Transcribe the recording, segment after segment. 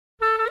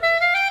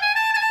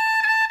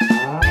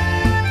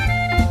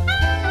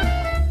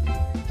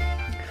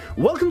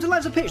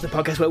Lives of Pitch, the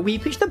podcast where we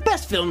pitch the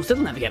best films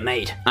that'll never get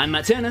made. I'm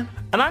Matt Turner.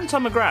 And I'm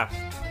Tom McGrath.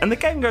 And the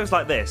game goes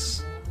like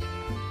this.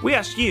 We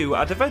asked you,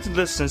 our devoted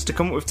listeners, to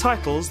come up with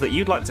titles that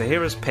you'd like to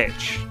hear us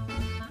pitch.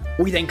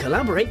 We then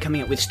collaborate,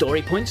 coming up with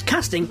story points,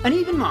 casting, and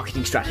even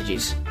marketing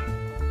strategies.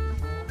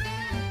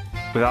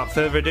 Without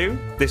further ado,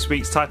 this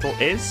week's title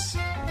is...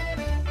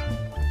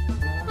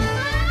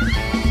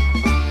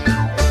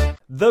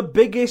 The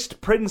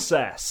Biggest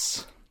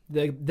Princess.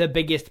 The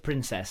Biggest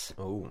Princess.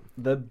 Oh,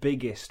 the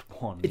biggest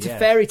one. It's a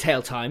fairy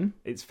tale time.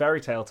 It's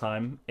fairy tale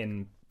time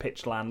in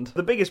Pitchland.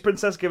 The Biggest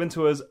Princess given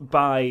to us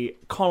by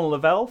Connor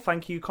Lavelle.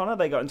 Thank you, Connor.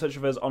 They got in touch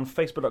with us on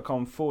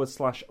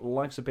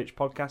facebook.com/Life's a Pitch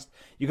podcast.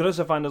 You can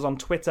also find us on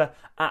Twitter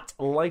at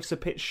Life's a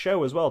Pitch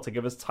show as well to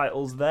give us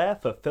titles there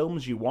for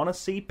films you want to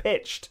see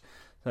pitched.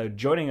 So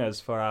joining us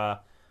for our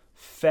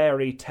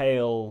fairy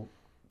tale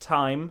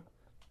time.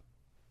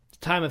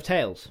 Time of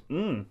Tales.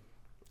 All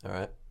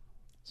right.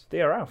 It's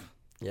Theo Ralph.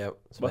 Yeah,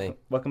 it's me.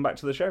 Welcome back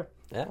to the show.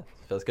 Yeah,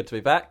 feels good to be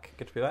back.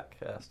 Good to be back.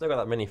 Still got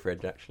that mini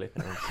fridge, actually.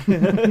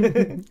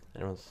 If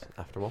anyone's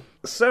after one.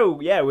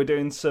 So, yeah, we're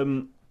doing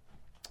some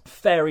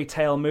fairy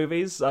tale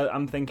movies.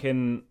 I'm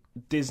thinking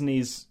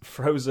Disney's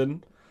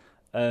Frozen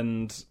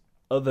and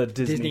other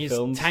Disney's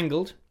films.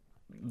 Tangled.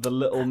 The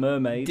Little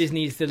Mermaid.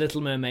 Disney's The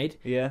Little Mermaid.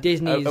 Yeah.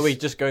 Disney's... Are we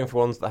just going for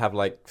ones that have,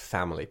 like,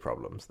 family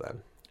problems,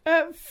 then?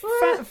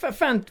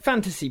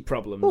 Fantasy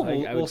problems,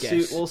 I would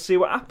guess. We'll see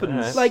what happens.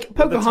 Right. Like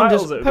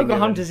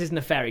Pocahontas isn't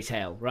a fairy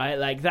tale, right?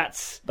 Like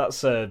that's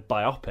a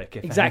biopic.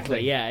 If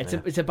exactly, anything.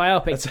 yeah. It's a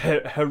biopic. It's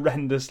a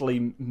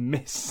horrendously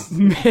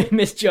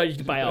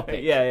misjudged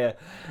biopic.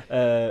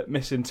 Yeah.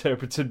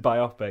 Misinterpreted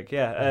biopic.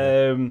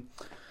 Yeah.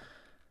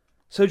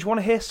 So do you want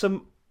to hear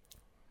some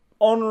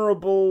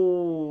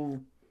honourable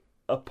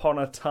Upon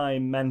a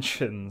Time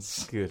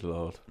mentions? Good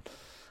lord.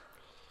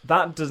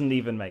 That doesn't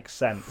even make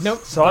sense.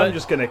 Nope. So I'm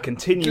just going to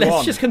continue on.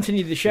 Let's just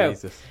continue the show.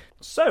 Jesus.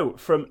 So,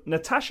 from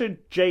Natasha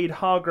Jade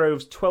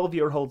Hargrove's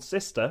 12-year-old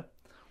sister,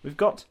 we've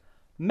got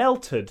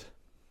Melted.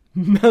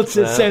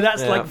 Melted. So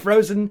that's like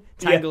Frozen,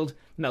 Tangled,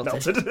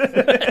 Melted.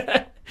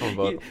 On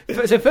board.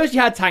 So first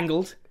you had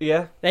Tangled,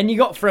 Yeah, then you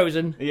got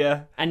Frozen,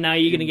 yeah. and now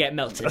you're going to get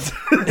Melted.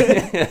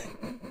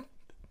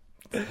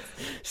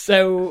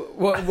 So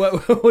what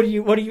do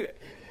you?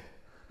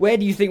 Where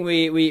do you think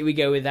we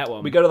go with that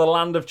one? We go to the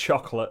land of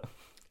chocolate.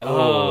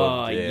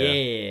 Oh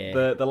dear.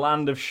 yeah. The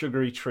land of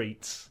sugary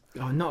treats.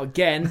 Oh, not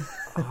again.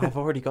 I've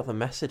already got the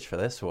message for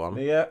this one.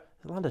 Yeah.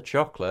 The land of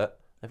chocolate.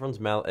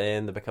 Everyone's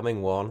melting. They're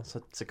becoming one.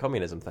 It's a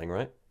communism thing,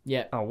 right?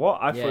 Yeah. Oh, what?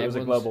 I Yeah, thought it was a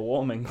everyone's- global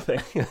warming thing.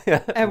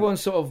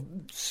 Everyone's sort of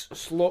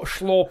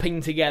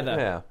slorping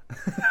together.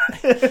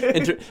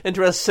 Yeah.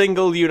 into a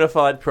single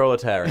unified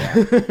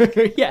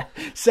proletariat. Yeah.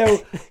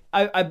 So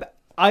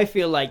I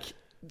feel like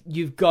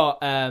you've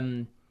got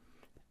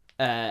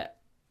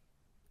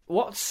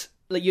what's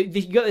like you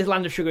got this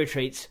land of sugar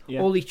treats,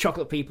 all these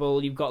chocolate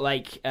people. You've got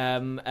like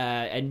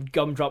and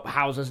gumdrop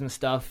houses and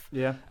stuff.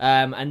 Yeah.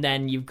 And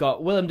then you've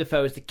got Willem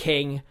Dafoe as the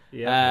king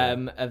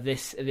of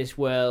this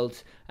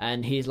world,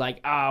 and he's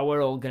like,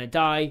 we're all gonna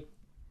die.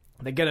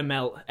 They're gonna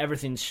melt.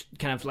 Everything's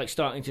kind of like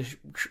starting to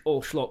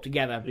all slop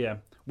together. Yeah.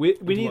 We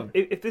need one.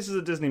 if this is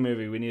a Disney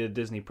movie, we need a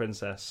Disney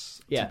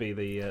princess Yeah. to be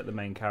the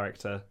main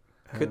character.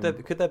 Could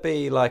there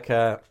be like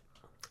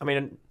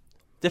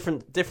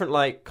different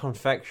like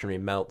confectionery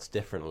melts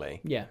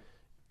differently? Yeah.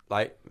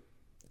 Like,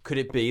 could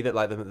it be that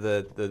like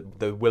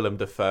the Willem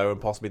Dafoe and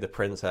possibly the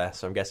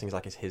princess? I'm guessing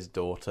it's his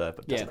daughter,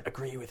 but doesn't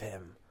agree with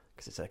him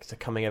because it's a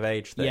coming of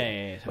age thing.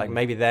 Yeah, totally. Like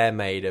maybe they're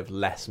made of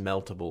less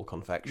meltable They're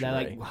confectionery.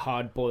 like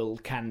hard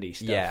boiled candy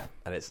stuff. Yeah,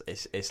 and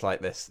it's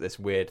like this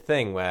weird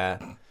thing where,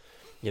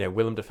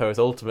 Willem Dafoe is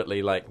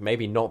ultimately like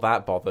maybe not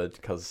that bothered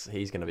because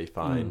he's going to be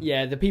fine.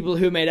 Yeah, the people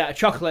who made out of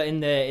chocolate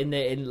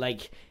in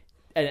like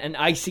and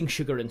icing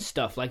sugar and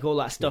stuff, like all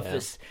that stuff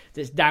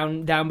that's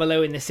down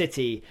below in the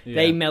city,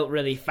 they melt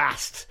really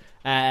fast.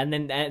 And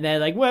then they're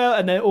like,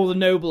 and then all the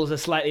nobles are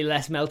slightly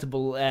less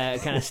meltable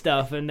kind of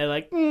stuff, and they're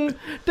like,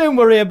 don't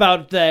worry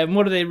about them.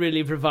 What do they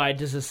really provide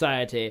to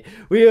society?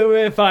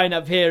 We're fine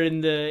up here in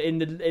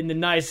the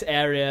nice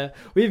area.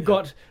 We've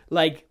got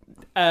like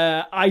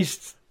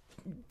iced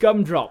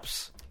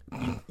gumdrops.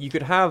 You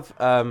could have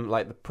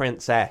like the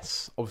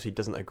princess obviously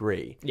doesn't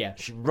agree. Yeah.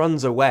 She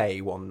runs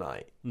away one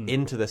night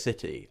into the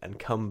city and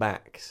comes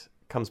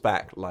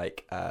back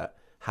like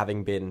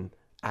having been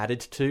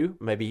added to.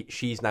 Maybe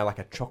she's now like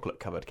a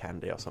chocolate covered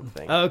candy or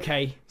something.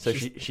 Okay. So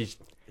she's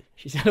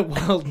had a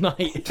wild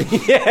night.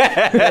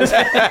 There's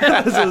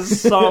a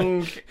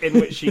song in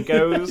which she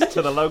goes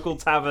to the local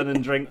tavern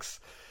and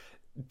drinks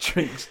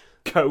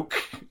Coke.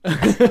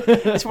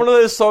 It's one of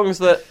those songs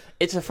that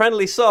it's a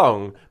friendly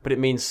song, but it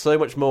means so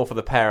much more for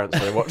the parents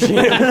when they're watching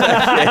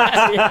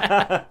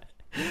it.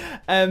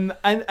 And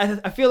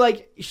I feel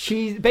like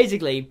she's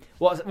basically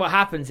what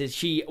happens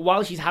is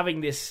while she's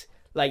having this,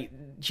 like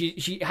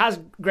she has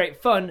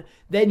great fun,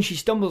 then she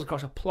stumbles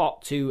across a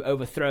plot to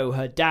overthrow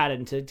her dad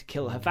and to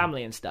kill her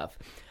family and stuff.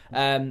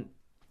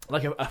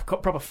 Like a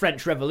proper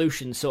French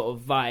Revolution sort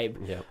of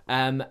vibe. Yeah.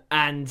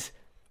 And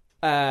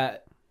the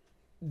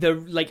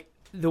like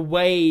the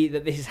way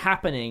that this is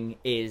happening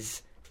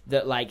is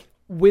that, like,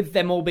 with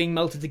them all being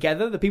melted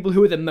together, the people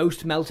who are the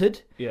most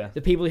melted,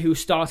 the people who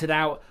started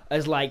out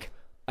as, like,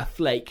 a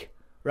flake,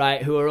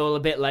 right, who are all a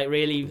bit, like,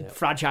 really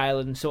fragile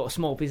and sort of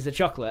small pieces of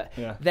chocolate,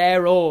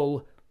 they're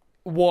all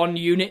one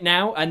unit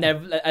now, and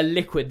they're a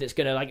liquid that's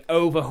going to, like,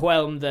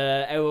 overwhelm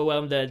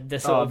the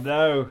sort of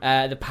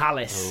the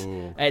palace.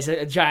 Ooh. It's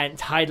a giant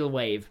tidal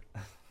wave,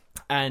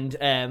 and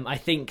I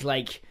think,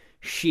 like,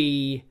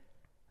 she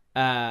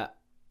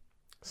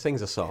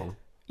sings a song.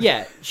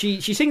 Yeah,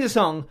 she sings a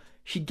song.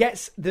 She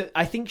gets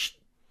I think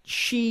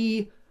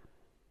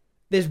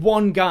there's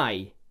one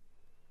guy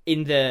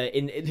in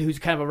who's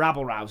kind of a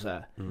rabble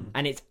rouser,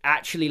 and it's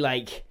actually,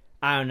 like,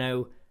 I don't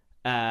know,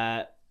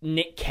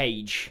 Nick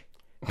Cage.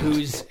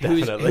 Who's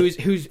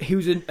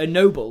a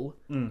noble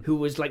who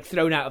was, like,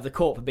 thrown out of the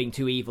court for being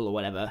too evil or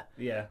whatever.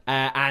 Yeah.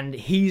 And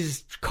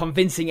he's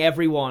convincing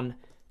everyone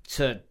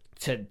to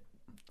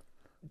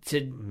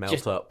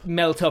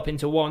melt up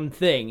into one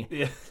thing.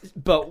 Yeah.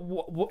 But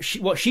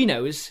what she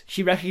knows,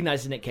 she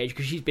recognizes Nick Cage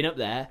because she's been up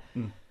there.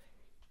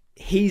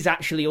 He's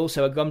actually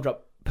also a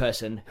gumdrop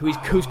person who's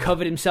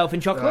covered himself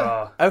in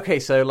chocolate. Okay,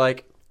 so,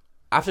 like,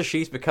 after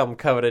she's become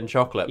covered in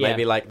chocolate,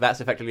 maybe, like,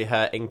 that's effectively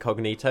her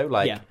incognito.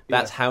 Like,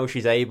 that's how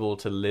she's able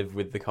to live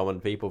with the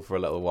common people for a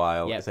little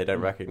while because they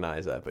don't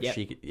recognize her. But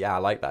I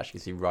like that. She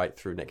can see right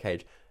through Nick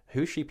Cage.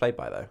 Who's she played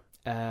by, though?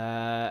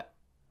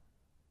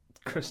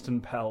 Kristen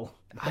Bell.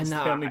 That's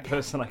the only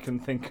person I can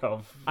think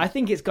of. I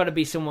think it's got to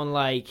be someone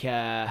like...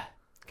 Can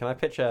I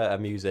picture a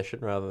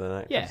musician rather than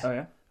an actress? Yeah. Oh,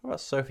 yeah? What about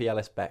Sophie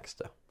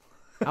Ellis-Bextor?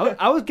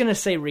 I was going to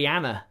say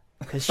Rihanna,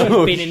 because she's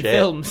been in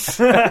films.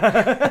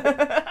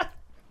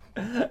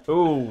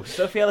 Ooh,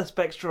 Sophie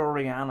Ellis-Bextor or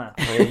Rihanna?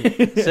 I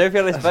mean, Sophie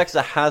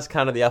Ellis-Bextor has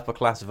kind of the upper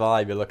class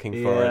vibe you're looking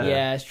for.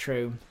 Yeah, it's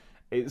true.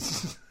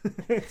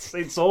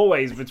 It's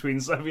always between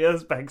Sophie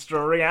Ellis-Bextor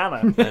or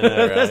Rihanna. I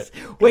know, right?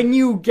 When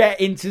you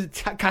get into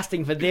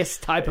casting for this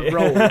type of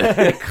role,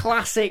 the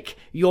classic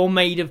 "you're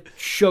made of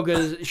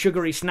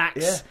sugary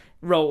snacks"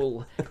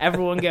 role,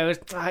 everyone goes,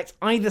 it's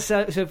either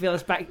Sophie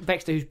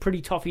Ellis-Bextor, who's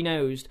pretty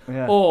toffee-nosed,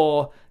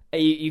 or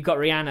you've got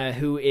Rihanna,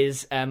 who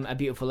is a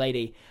beautiful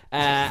lady.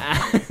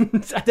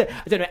 And I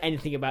don't know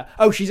anything about...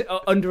 Oh, she's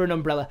under an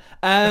umbrella.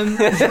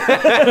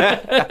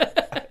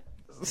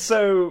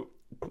 So,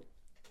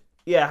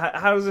 yeah,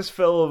 how does this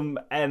film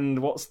end?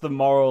 What's the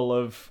moral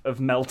of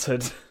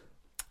Melted?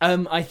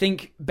 I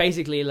think,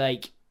 basically,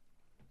 like,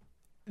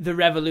 the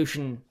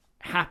revolution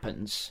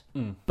happens,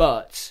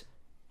 but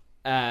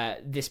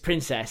this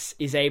princess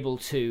is able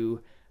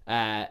to...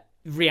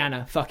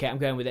 Rihanna, fuck it, I'm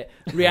going with it.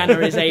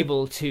 Rihanna is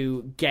able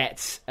to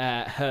get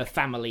her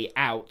family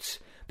out,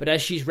 but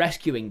as she's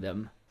rescuing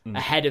them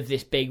ahead of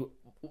this big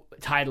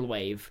tidal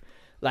wave,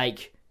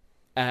 like,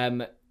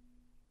 I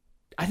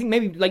think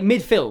maybe like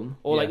mid-film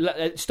or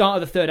like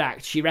start of the third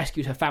act, she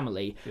rescues her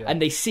family,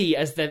 and they see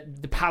as the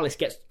palace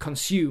gets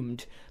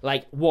consumed,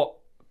 like what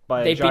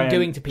they've been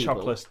doing to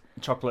people.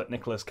 Chocolate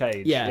Nicolas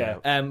Cage.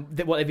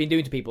 What they've been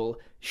doing to people.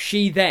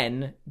 She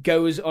then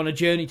goes on a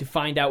journey to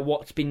find out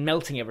what's been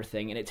melting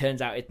everything, and it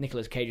turns out it's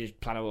Nicolas Cage's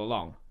plan all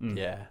along.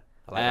 Yeah.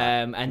 I like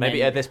that. And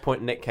maybe at this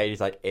point Nick Cage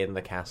is, like, in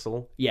the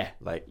castle. Yeah.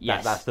 Like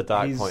that's the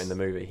dark point in the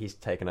movie. He's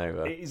taken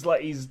over.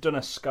 He's done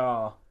a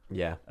scar.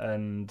 Yeah.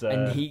 And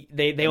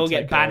they all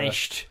get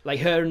banished,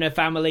 like her and her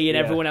family and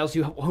everyone else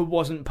who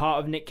wasn't part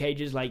of Nick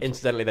Cage's, like...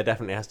 Incidentally, there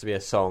definitely has to be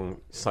a song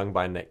sung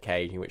by Nick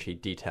Cage in which he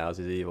details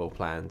his evil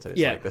plans, and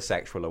it's like the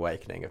sexual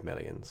awakening of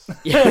millions.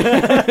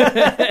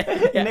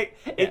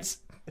 It's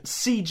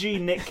CG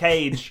Nick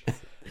Cage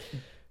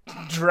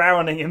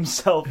drowning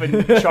himself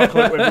in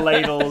chocolate with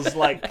ladles,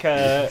 like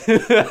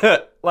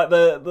the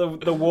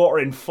water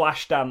in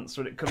Flashdance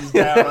when it comes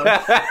down,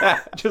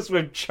 just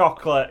with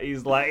chocolate.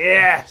 He's like,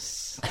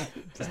 yes,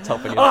 just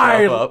topping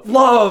yourself up. I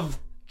love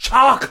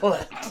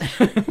chocolate.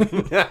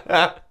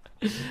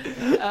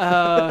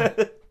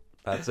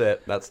 That's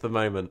it. That's the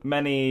moment.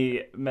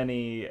 Many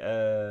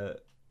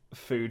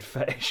food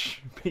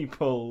fetish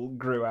people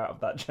grew out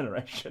of that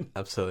generation.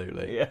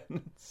 Absolutely. Yeah.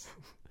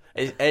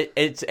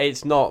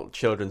 It's not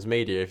children's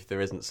media if there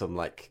isn't some,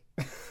 like,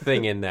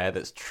 thing in there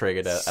that's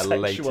triggered a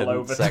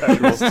latent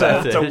sexual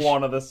fetish to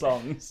one of the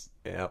songs.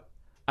 Yeah.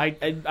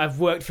 I've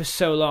worked for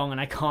so long and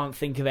I can't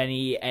think of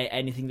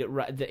anything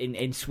that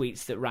in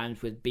sweets that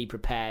rhymes with "be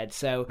prepared."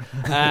 So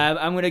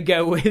I'm going to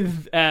go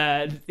with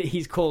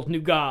he's called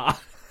Nougat.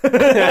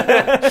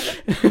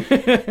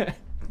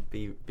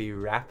 Be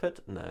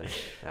rapid? No.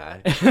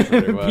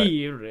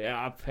 Be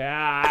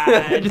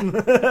rapid.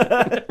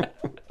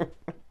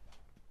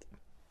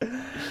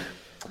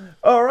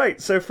 All right,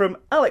 so from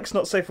Alex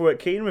Not Safe for Work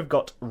Keen, we've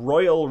got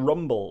Royal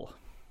Rumble.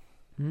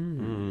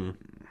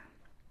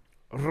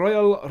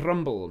 Royal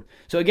Rumble.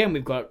 So again,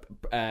 we've got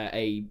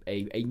a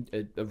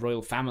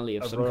royal family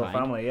of some kind. A royal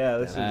family, yeah.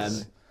 This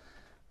is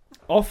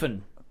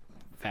often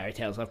fairy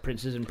tales have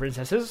princes and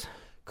princesses.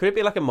 Could it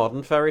be like a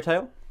modern fairy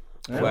tale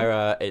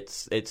where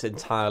it's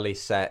entirely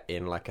set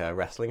in like a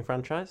wrestling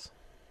franchise?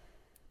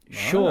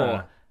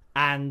 Sure,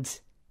 and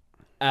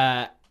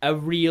a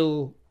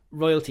real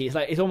royalty.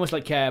 It's almost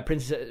like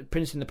Prince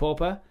and the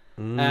Pauper,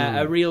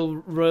 a real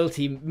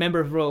royalty member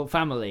of a royal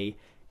family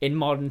in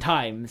modern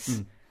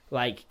times,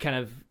 like kind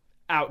of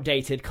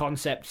outdated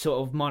concept,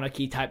 sort of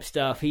monarchy type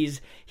stuff. He's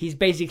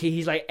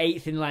like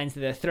eighth in line to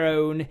the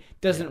throne.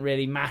 Doesn't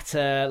really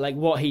matter like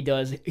what he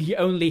does.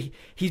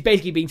 He's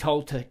basically being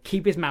told to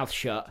keep his mouth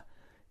shut.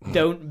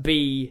 Don't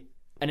be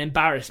an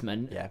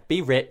embarrassment. Yeah,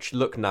 be rich,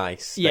 look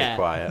nice, stay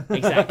quiet.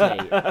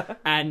 Exactly.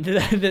 And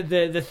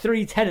the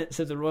three tenets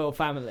of the royal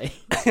family.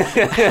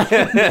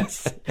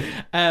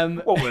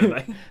 What were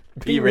they?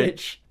 Be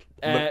rich,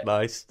 look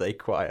nice, stay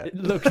quiet.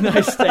 Look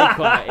nice, stay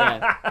quiet.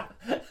 Yeah.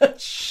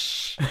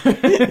 Shh.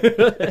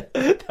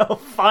 They'll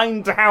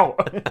find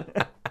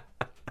out.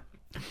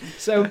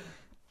 So,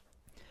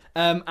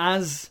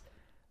 as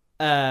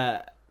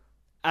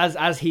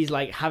he's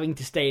like having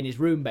to stay in his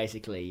room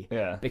basically,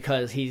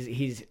 because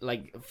he's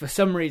like, for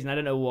some reason, I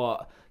don't know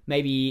what,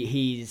 maybe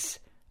he's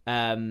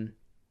I don't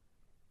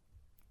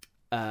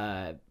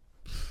know.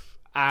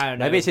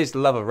 Maybe it's his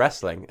love of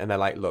wrestling, and they're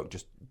like, look,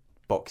 just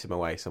box him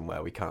away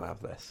somewhere. We can't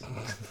have this.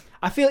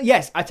 I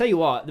tell you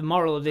what, the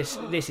moral of this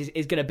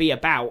is going to be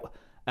about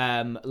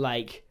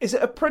like, is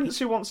it a prince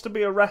who wants to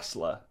be a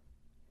wrestler,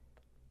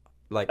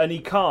 like, and he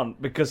can't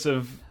because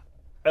of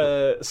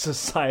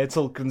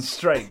societal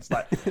constraints,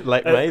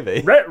 like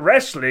maybe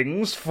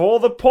wrestling's for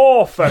the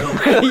poor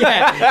folk.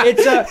 Yeah,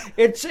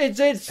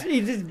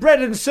 it's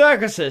bred in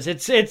circuses.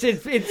 It's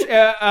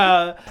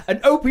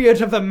an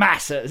opiate of the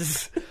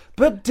masses.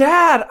 But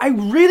Dad, I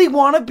really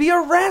want to be a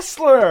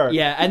wrestler.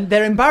 Yeah, and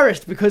they're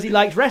embarrassed because he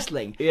likes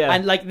wrestling. Yeah,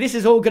 and like this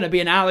is all going to be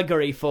an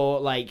allegory for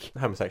like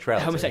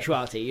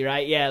homosexuality,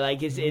 right? Yeah,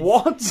 like it's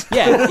what?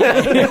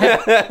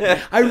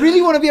 Yeah. I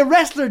really want to be a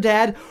wrestler,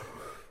 Dad.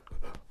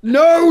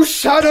 No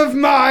son of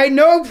mine,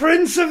 no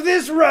prince of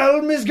this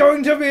realm is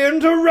going to be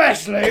into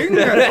wrestling,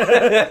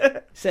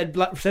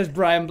 says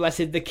Brian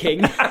Blessed the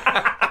King.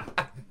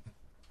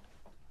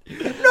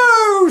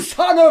 No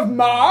son of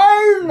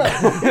mine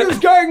is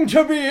going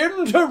to be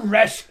into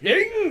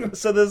wrestling.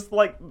 So there's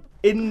like,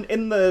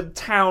 in the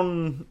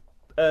town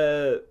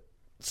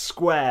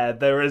square,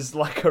 there is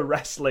like a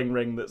wrestling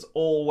ring that's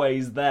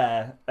always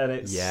there, and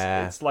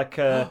it's like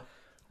a...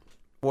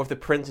 What if the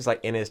prince is like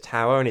in his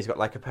tower and he's got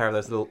like a pair of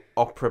those little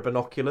opera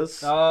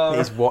binoculars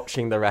he's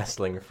watching the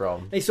wrestling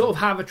from? They sort of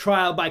have a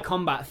trial by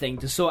combat thing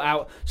to sort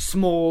out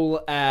small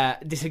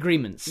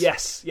disagreements.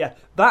 Yes, yeah.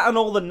 That and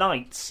all the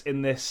knights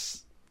in this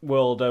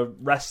world are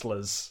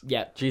wrestlers.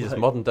 Yeah. Jesus,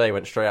 modern day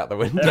went straight out the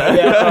window.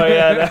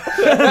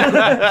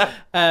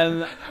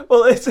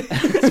 Well, it's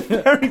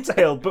fairy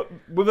tale, but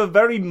with a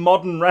very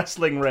modern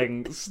wrestling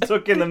ring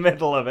stuck in the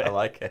middle of it. I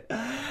like it.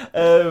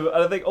 And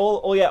I think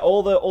all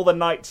the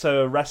knights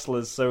are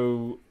wrestlers.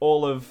 So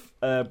all of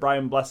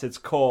Brian Blessed's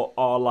court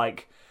are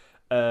like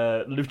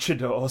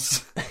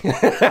luchadors.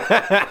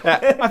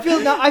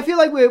 I feel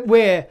like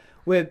we're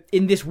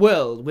in this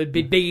world, we'd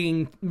be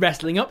bigging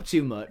wrestling up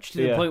too much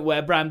to the point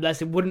where Brian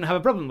Blessed wouldn't have a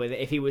problem with it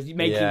if he was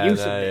making use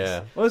of this.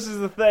 Yeah. Well, this is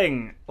the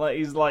thing. Like,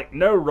 he's like,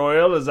 no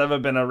royal has ever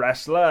been a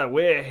wrestler.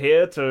 We're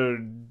here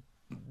to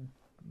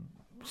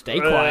stay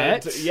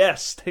quiet.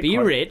 Be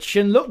quiet. Rich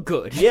and look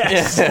good.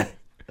 Yes.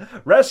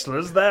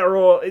 Wrestlers, they're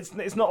all.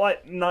 It's not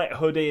like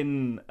knighthood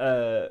in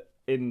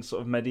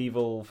sort of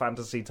medieval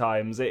fantasy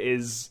times. It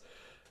is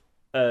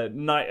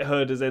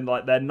knighthood, as in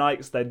like they're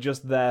knights. They're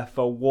just there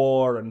for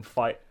war and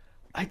fighting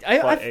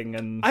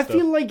and stuff. I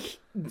feel like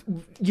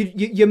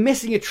you're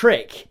missing a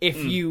trick if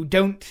you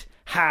don't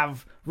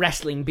have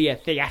wrestling be a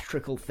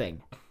theatrical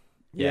thing.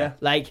 Yeah.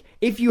 Like,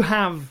 if you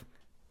have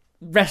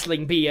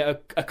wrestling be a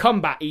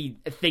combat-y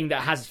thing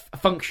that has a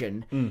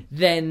function,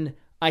 then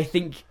I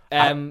think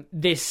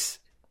this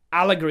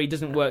allegory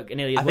doesn't work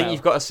nearly as well. I think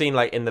you've got a scene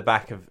like in the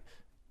back of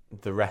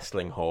the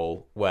wrestling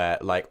hall where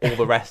like all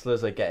the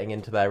wrestlers are getting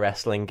into their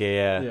wrestling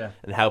gear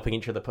and helping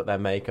each other put their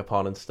makeup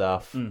on and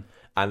stuff.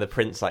 And the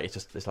prince like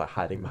is like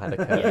hiding behind a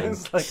curtain.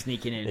 It's like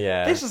sneaking in.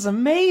 Yeah. This is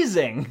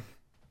amazing.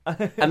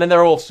 And then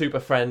they're all super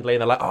friendly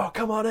and they're like, oh,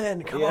 come on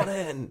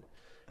in.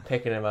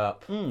 Picking him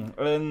up,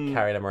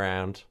 carrying him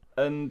around.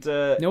 And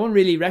no one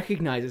really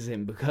recognizes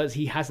him because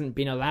he hasn't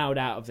been allowed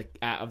out of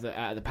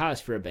the palace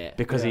for a bit.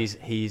 Because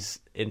he's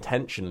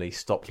intentionally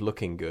stopped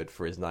looking good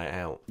for his night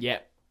out.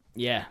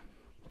 Yeah.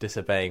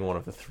 Disobeying one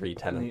of the three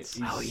tenants.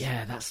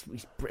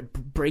 He's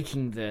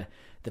breaking the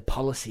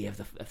policy of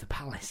the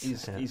palace.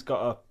 He's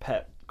got a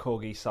pet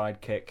corgi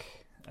sidekick.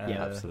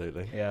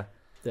 Absolutely. Yeah.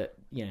 That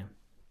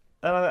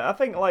and I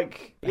think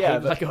like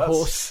like a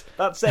horse.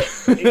 That's it.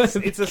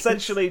 It's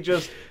essentially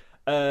just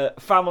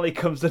family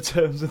comes to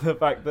terms with the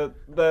fact that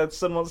their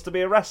son wants to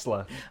be a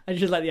wrestler. I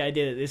just like the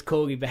idea that this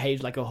corgi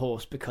behaves like a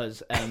horse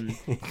because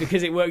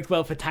it worked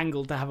well for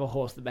Tangled to have a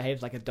horse that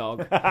behaves like a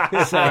dog.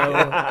 So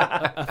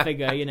I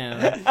figure, we have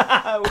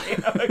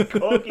a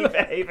corgi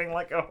behaving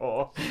like a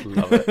horse.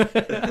 Love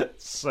it.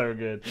 So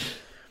good.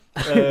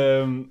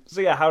 So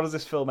how does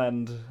this film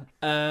end?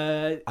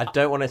 I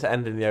don't want it to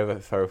end in the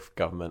overthrow of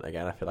government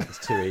again. I feel like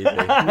it's too easy.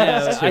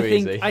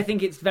 I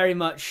think it's very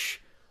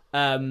much.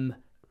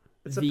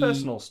 It's a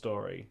personal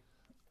story.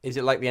 Is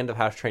it like the end of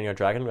How to Train Your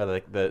Dragon, where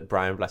the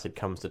Brian Blessed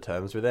comes to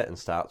terms with it and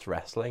starts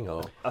wrestling?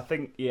 Or I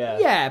think, yeah.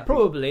 Yeah,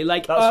 probably.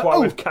 Like that's why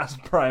we've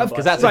cast Brian Blessed.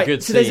 Because that's a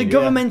good scene. So there's a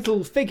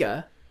governmental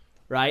figure,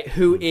 right,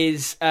 who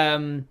is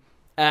going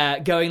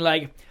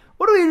like,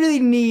 what do we really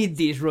need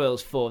these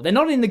royals for? They're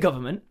not in the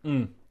government.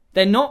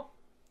 They're not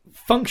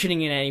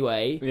functioning in any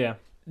way. Yeah.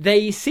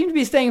 They seem to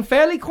be staying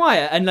fairly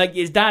quiet, and like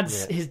his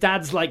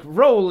dad's like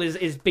role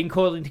is being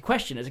called into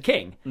question as a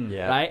king.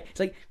 Right? It's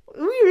like, do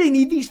we really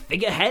need these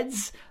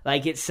figureheads?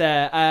 Like it's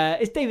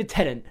David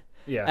Tennant.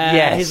 Yeah.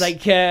 Yes. He's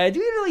like, do we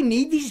really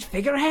need these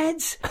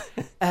figureheads?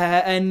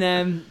 I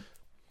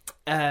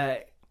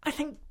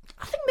think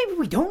maybe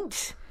we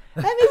don't.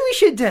 Maybe we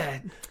should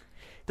tear down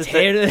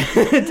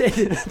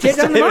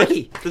the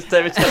monarchy. Does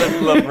David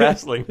Tennant love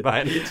wrestling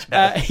by any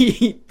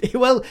chance?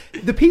 Well,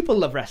 the people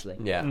love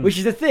wrestling. Yeah. Which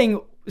is the thing.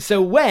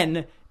 So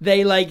when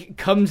they like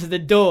come to the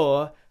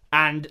door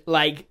and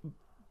like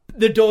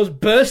the doors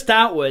burst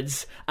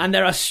outwards and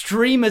there are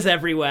streamers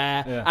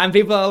everywhere and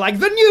people are like,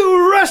 the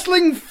new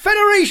wrestling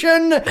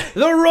federation, the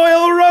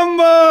Royal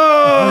Rumble.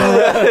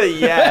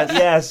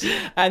 Yes.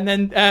 And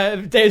then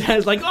David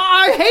Tennant's like,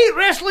 I hate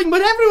wrestling,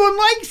 but everyone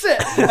likes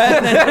it.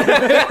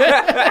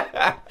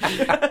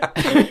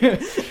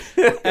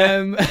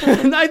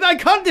 And I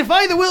can't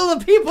defy the will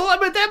of the people.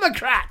 I'm a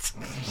Democrat.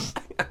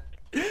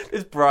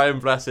 Is Brian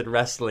Blessed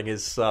wrestling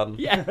his son?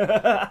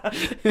 Yeah.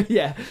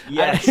 Yeah.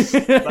 Yes.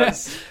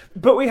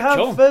 But we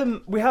have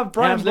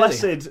Brian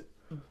Blessed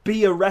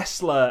be a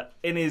wrestler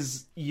in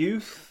his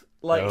youth.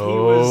 Like he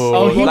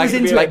was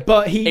into it,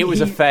 but it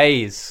was a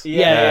phase.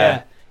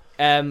 Yeah.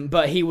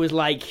 But he was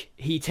like,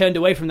 he turned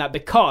away from that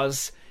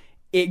because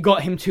it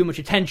got him too much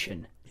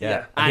attention.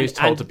 Yeah, and he was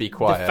told to be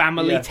quiet. The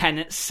family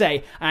tenants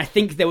say, and I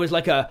think there was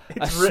like a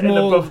written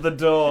small above the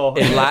door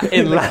in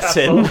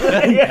Latin.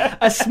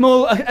 a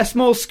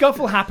small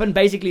scuffle happened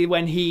basically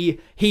when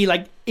he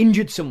like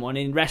injured someone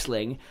in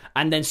wrestling,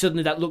 and then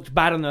suddenly that looked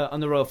bad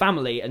on the royal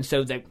family, and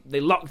so they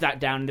locked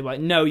that down. And they were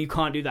like, no, you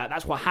can't do that.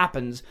 That's what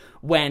happens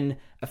when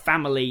a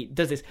family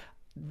does this.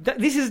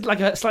 This is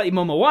like a slightly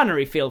more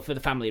Moana-y feel for the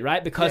family,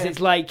 right? Because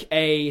it's like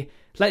a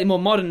slightly more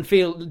modern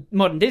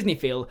Disney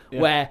feel,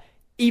 where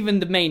even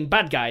the main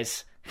bad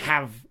guys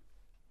have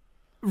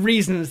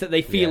reasons that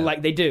they feel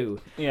like they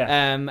do.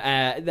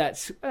 Yeah.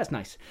 That's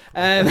nice.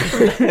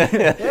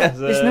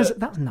 Listeners,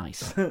 that's nice.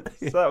 So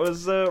that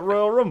was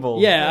Royal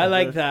Rumble. Yeah, I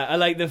like that. I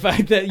like the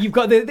fact that you've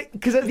got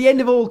because at the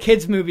end of all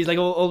kids movies, like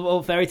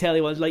all fairy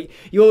tale ones, like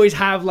you always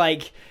have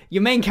like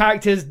your main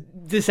characters,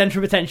 the center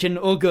of attention,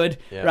 all good,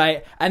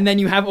 right? And then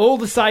you have all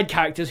the side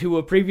characters who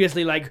were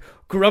previously like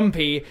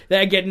grumpy,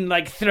 they're getting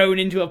like thrown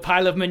into a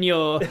pile of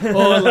manure,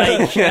 or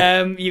like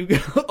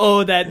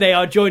or that they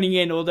are joining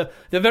in, or the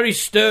very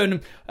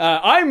stern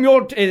I'm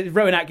your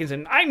Rowan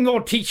Atkinson, I'm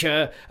your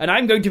teacher and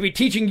I'm going to be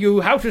teaching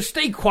you how to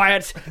stay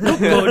quiet, look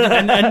good,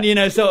 and you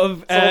know, sort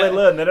of that's all they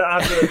learn. They don't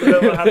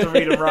have to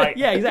read and write.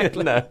 Yeah,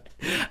 exactly. No.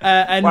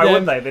 And why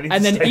wouldn't they? They need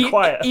to stay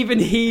quiet. Even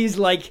he's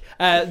like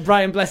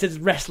Brian Blessed's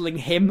wrestling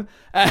him,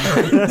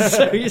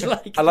 so he's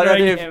like I like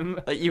throwing him.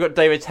 You got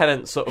David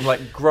Tennant sort of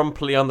like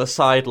grumpily on the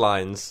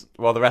sidelines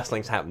while the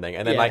wrestling's happening,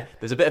 and then like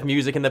there's a bit of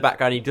music in the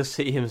background. You just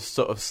see him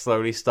sort of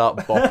slowly start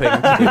bopping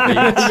to the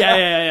beat.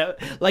 Yeah.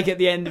 Like at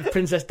the end of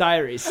Princess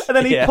Diaries, and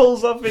then he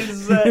pulls off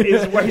his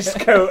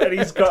waistcoat and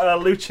he's got a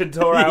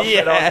luchador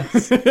outfit on.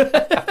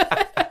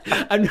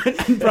 And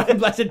Brian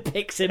Blessed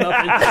picks him up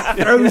and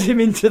throws him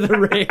into the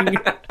ring.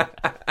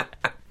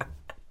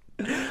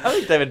 I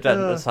think David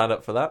Tennant will sign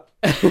up for that.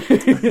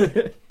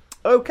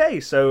 Okay,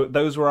 so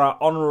those were our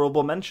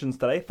honourable mentions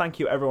today. Thank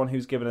you everyone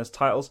who's given us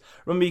titles.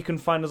 Remember, you can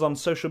find us on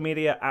social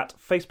media at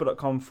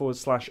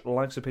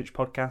facebook.com/Life's a Pitch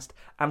podcast,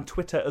 and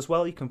Twitter as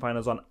well. You can find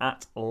us on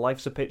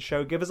 @Life's a Pitch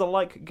show. Give us a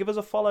like, give us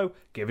a follow,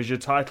 give us your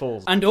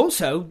titles. And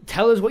also,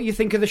 tell us what you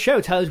think of the show.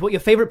 Tell us what your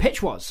favourite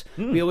pitch was.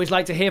 We always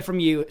like to hear from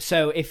you.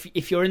 So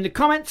if you're in the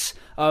comments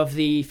of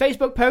the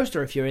Facebook post,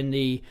 or if you're in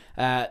the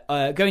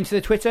going to the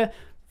Twitter,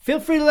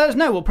 feel free to let us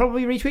know. We'll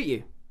probably retweet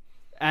you.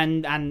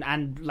 And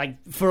like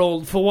for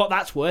what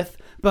that's worth,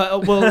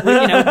 but we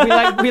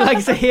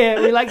like to hear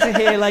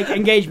like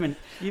engagement.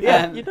 You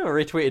never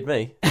retweeted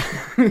me.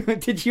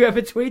 Did you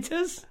ever tweet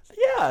us?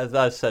 Yeah,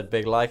 I've said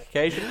big like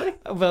occasionally.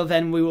 Well,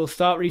 then we will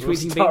start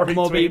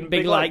retweeting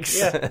big likes.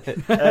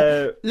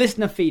 Yeah.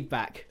 Listener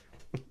feedback.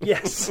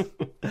 Yes.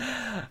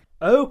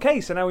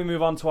 Okay, so now we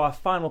move on to our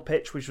final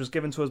pitch, which was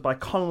given to us by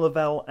Conor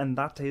Lavelle, and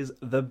that is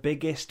The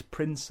Biggest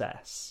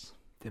Princess.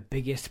 The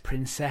Biggest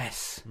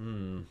Princess.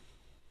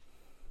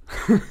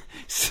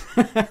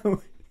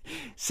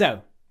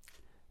 So,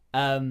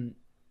 I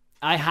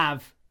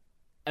have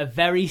a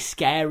very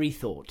scary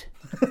thought,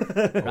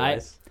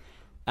 right?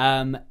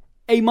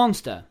 A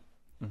monster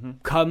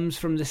comes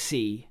from the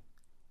sea.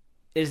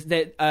 Is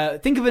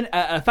that think of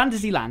a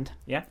fantasy land,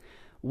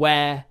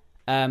 where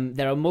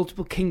there are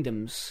multiple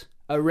kingdoms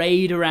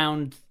arrayed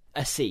around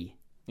a sea.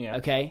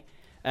 Okay,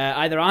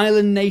 either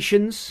island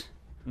nations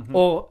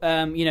or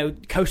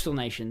coastal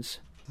nations.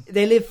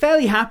 they live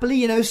fairly happily.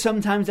 You know,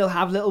 sometimes they'll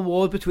have little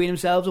wars between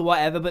themselves or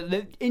whatever, but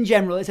in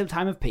general, it's a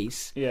time of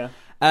peace. Yeah.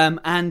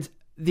 And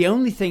the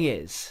only thing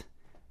is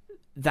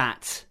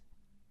that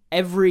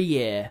every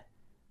year,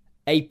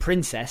 a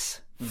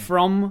princess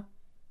from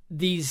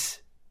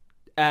these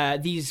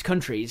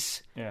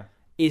countries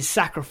is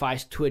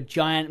sacrificed to a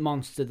giant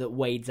monster that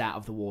wades out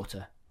of the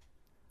water.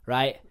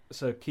 Right?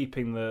 So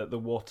keeping the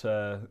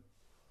water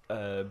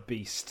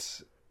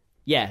beast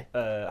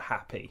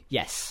happy.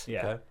 Yes.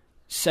 Yeah. Okay.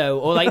 So,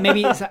 or like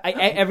maybe it's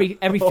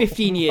every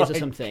 15 years or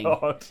something.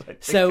 God, I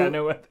think I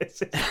know where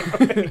this is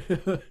going.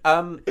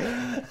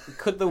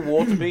 Could the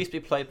water beast be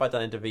played by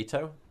Danny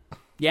DeVito?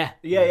 Yeah.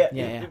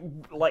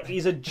 Like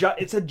it's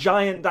a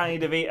giant Danny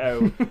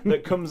DeVito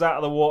that comes out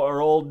of the water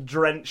all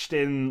drenched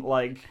in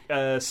like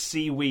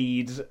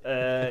seaweed,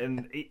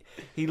 and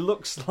he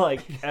looks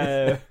like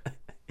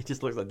he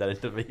just looks like Danny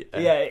DeVito.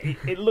 Yeah,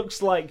 it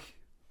looks like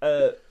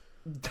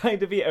Danny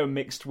DeVito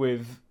mixed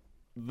with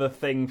the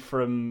thing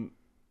from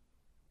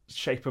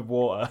Shape of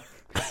Water.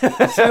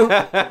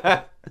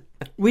 So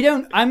we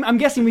don't. I'm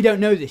guessing we don't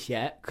know this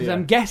yet because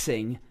I'm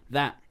guessing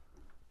that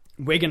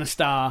we're going to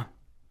star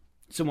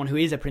someone who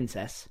is a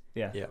princess.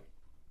 Yeah.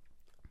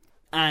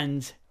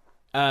 And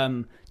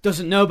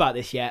doesn't know about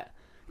this yet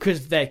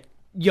because they're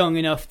young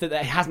enough that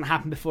it hasn't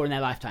happened before in their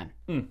lifetime.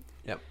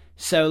 Yep.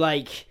 So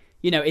like,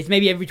 you know, it's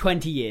maybe every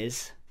 20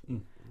 years,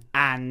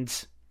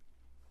 and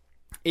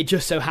it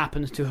just so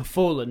happens to have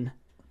fallen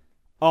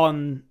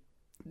on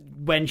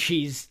when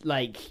she's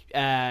like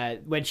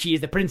when she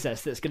is the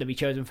princess that's going to be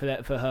chosen for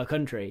her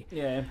country.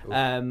 Yeah.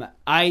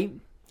 I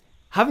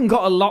haven't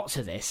got a lot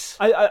to this.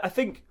 I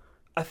think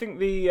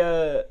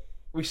the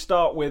we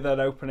start with an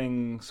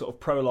opening sort of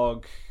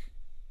prologue,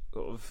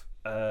 sort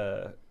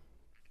of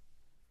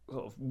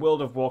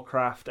World of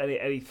Warcraft,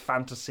 any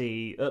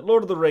fantasy,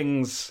 Lord of the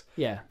Rings,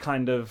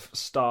 kind of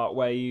start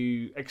where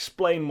you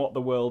explain what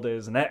the world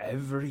is, and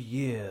every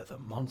year the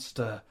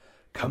monster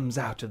comes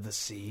out of the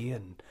sea,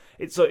 and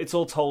it's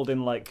all told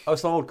in like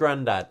it's an old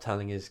granddad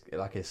telling his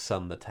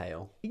son the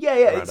tale.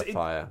 Around a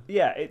fire.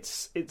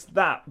 It's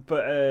that,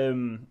 but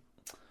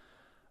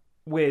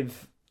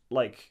with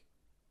like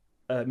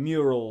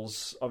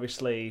murals,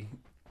 obviously.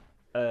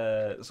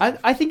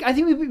 I think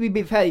we'd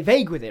be fairly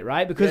vague with it,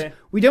 right? Because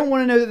we don't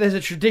want to know that there's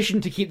a tradition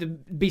to keep the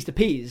beast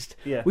appeased.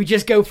 Yeah. We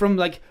just go from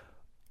like,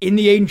 in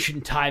the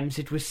ancient times,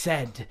 it was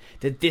said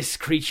that this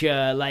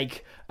creature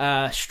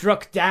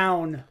struck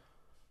down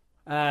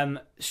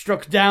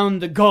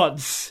the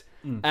gods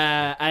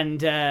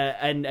and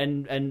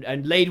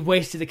laid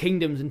waste to the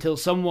kingdoms until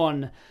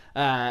someone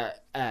I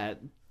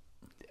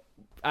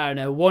don't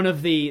know, one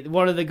of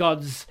the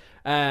gods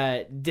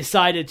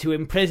decided to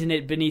imprison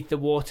it beneath the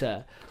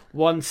water.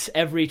 Once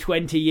every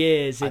 20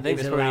 years, I think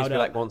it's this probably needs allowed to be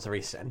like once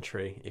every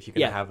century if you're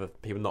going to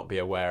have people not be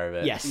aware of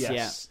it.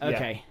 Yes.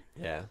 Okay.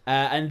 Yeah.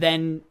 And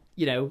then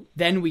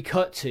then we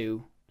cut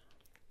to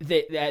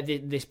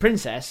this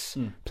princess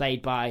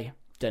played by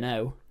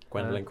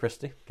Gwendolyn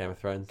Christie, Game of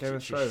Thrones.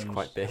 She's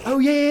quite big. Oh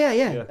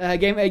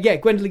yeah.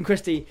 Gwendolyn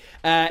Christie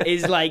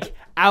is like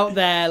out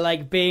there,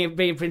 like being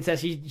a princess.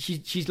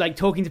 She's like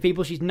talking to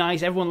people. She's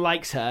nice. Everyone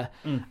likes her.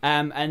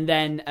 And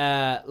then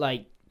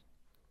like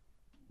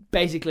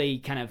basically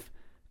kind of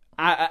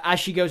as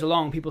she goes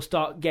along, people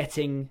start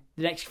getting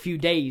the next few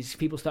days.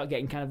 People start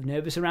getting kind of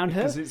nervous around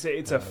her because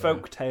it's a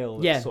folk tale.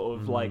 That's sort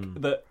of like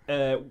that.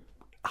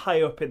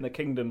 High up in the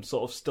kingdom,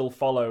 sort of still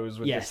follows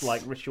with this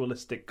like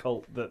ritualistic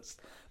cult that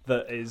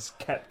is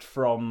kept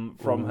from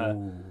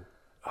her.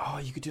 Oh,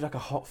 you could do like a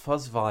Hot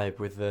Fuzz vibe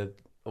with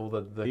all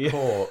the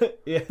court.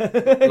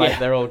 Yeah.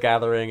 They're all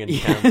gathering and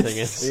counting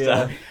and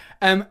stuff.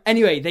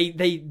 Anyway,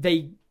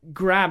 they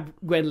grab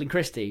Gwendolyn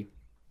Christie.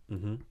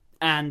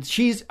 And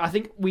I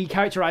think we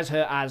characterize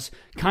her as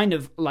kind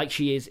of like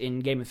she is in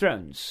Game of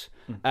Thrones.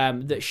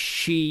 That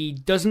she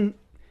doesn't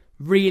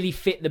really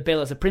fit the bill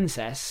as a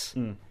princess.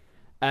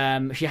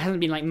 She hasn't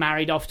been like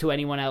married off to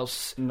anyone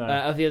else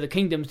of the other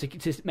kingdoms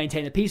to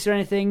maintain the peace or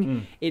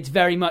anything. It's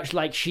very much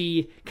like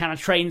she kind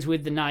of trains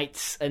with the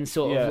knights and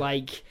sort of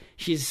like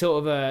she's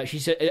sort of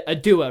a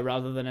doer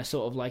rather than a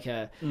sort of like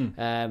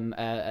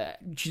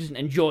she doesn't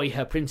enjoy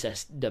her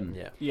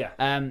princessdom.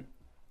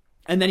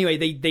 And anyway,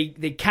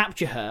 they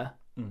capture her.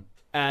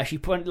 She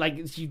throws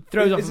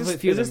off a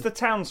few. Is this the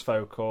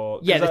townsfolk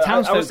or? The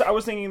townsfolk. I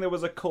was thinking there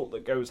was a cult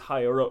that goes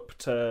higher up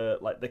to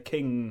like the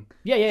king.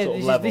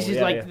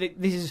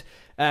 This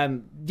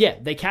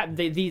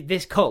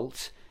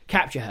cult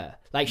capture her.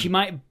 Like she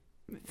might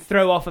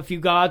throw off a few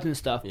guards and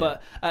stuff,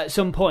 but at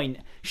some point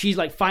she's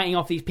like fighting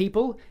off these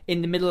people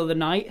in the middle of the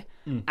night.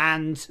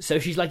 And so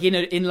she's like in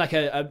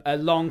a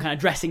long kind of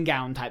dressing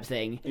gown type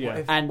thing.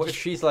 What if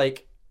she's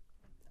like,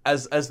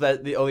 as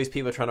all these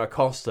people are trying to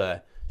accost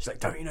her, she's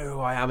like, "Don't you know who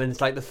I am?" And it's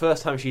like the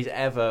first time she's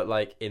ever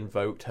like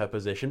invoked her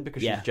position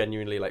because she's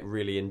genuinely like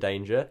really in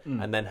danger.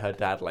 And then her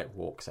dad like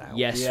walks out.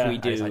 Yes, we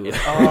do. Like,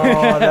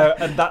 oh no!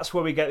 And that's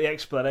where we get the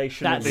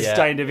explanation that this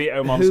Danny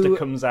DeVito monster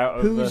comes out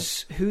of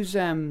who's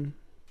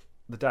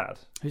The dad.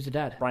 Who's the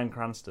dad? Bryan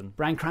Cranston.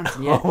 Bryan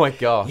Cranston, yeah. Oh my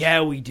god.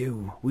 Yeah, we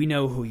do. We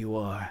know who you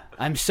are.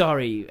 I'm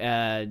sorry,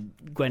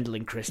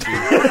 Gwendolyn Christie.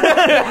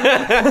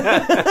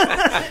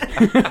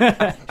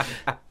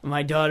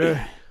 My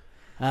daughter,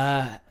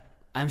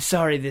 I'm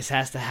sorry this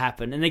has to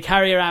happen. And they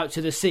carry her out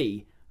to the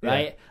sea,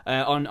 right?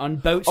 Yeah. On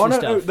boats and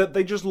stuff. No,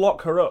 they just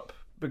lock her up.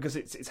 Because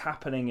it's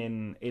happening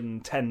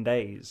in 10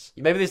 days.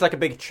 Maybe there's like a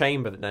big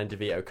chamber that Danny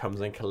DeVito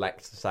comes and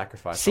collects the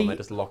sacrifice from. They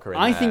just lock her in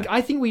there. I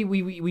think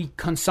we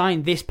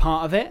consign this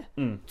part of it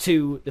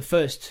to the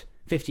first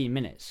 15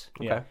 minutes.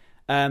 Okay.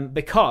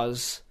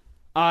 Because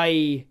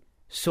I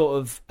sort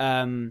of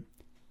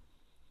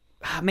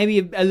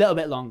maybe a little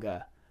bit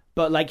longer,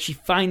 but like she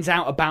finds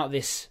out about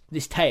this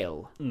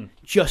tale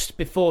just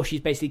before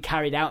she's basically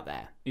carried out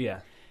there. Yeah.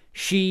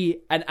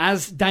 And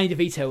as Danny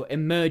DeVito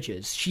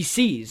emerges, she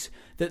sees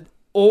that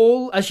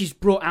as she's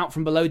brought out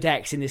from below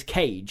decks in this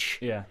cage,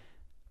 there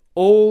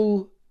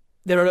are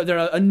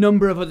a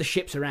number of other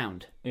ships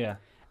around. Yeah.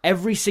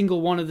 Every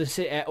single one of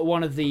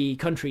the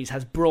countries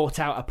has brought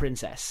out a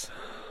princess,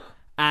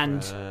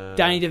 and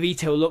Danny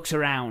DeVito looks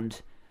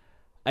around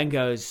and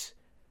goes,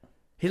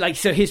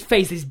 his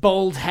face, his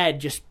bald head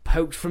just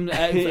poked from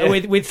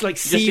with like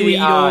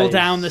seaweed all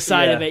down the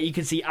side of it. You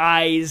can see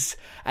eyes,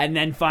 and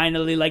then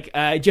finally, like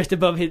just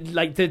above his,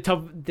 like the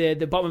top, the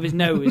bottom of his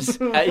nose.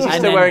 Is he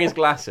still wearing his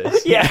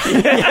glasses? Yeah,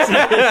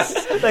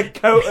 they're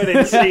coated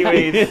in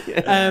seaweed.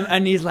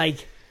 And he's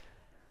like,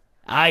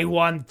 "I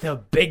want the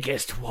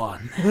biggest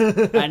one,"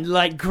 and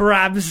like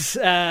grabs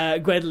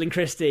Gwendolyn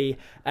Christie,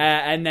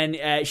 and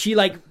then she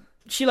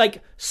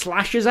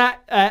slashes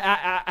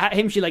at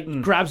him. She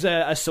grabs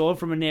a sword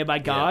from a nearby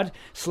guard,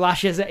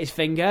 slashes at his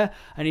finger,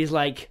 and he's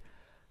like,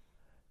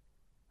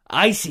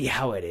 "I see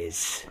how it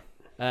is.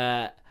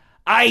 I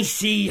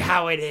see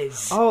how it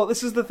is." Oh,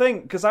 this is the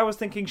thing, because I was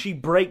thinking she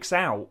breaks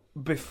out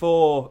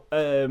before.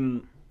 I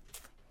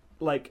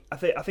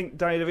think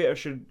Danny DeVito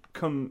should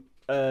come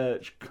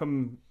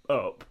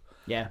up.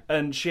 Yeah,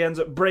 and she ends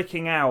up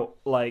breaking out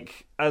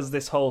as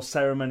this whole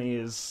ceremony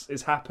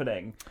is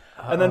happening,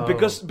 and then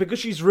because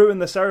she's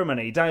ruined the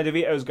ceremony, Danny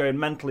DeVito's going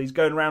mental. He's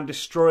going around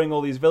destroying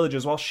all these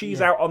villagers while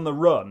she's out on the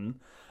run,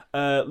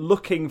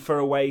 looking for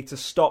a way to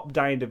stop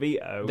Danny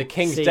DeVito. The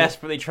king's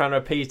desperately trying to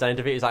appease Danny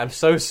DeVito. He's like, "I'm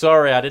so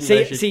sorry, I didn't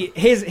know."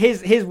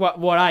 Here's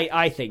what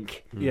I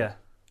think. Yeah,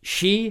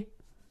 she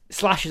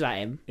slashes at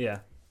him. Yeah,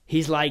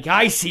 he's like,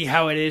 "I see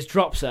how it is."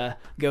 Drops her,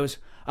 goes,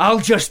 "I'll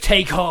just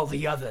take all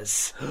the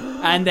others,"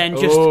 and then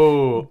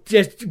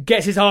just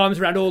gets his arms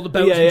around all the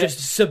boats and just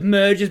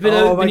submerges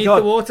beneath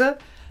the water.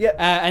 Yeah,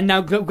 and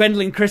now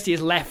Gwendolyn Christie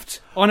is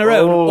left on her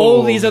own.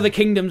 All these other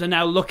kingdoms are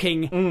now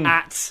looking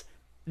at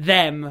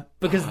them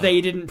because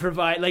they didn't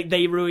provide,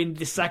 they ruined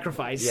the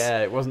sacrifice.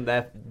 Yeah, it wasn't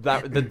their.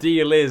 The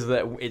deal is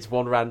that it's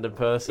one random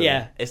person.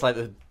 Yeah, it's like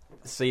the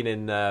scene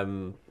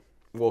in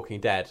Walking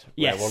Dead,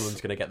 where one of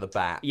them's going to get the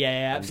bat.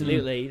 Yeah,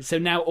 absolutely. So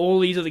now all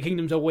these other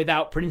kingdoms are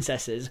without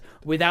princesses,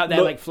 without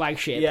their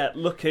flagship. Yeah,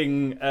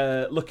 looking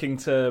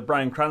to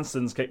Bryan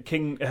Cranston's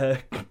King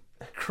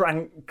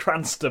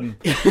Cranston.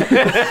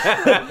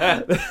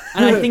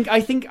 And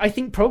I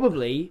think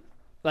probably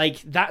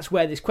that's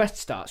where this quest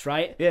starts,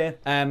 right? Yeah.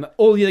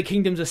 All the other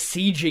kingdoms are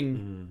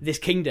sieging this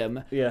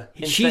kingdom. Yeah.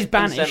 She's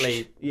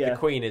banished. The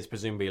queen is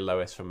presumably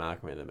Lois from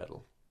Malcolm in the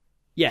Middle.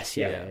 Yes,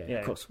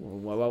 of course.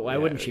 Well, why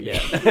wouldn't she be?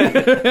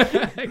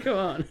 Come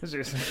on.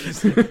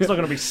 It's not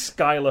going to be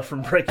Skylar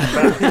from Breaking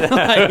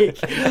Bad.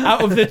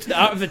 out of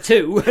the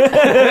two,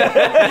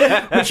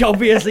 which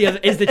obviously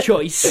is the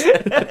choice,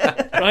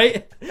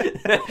 right?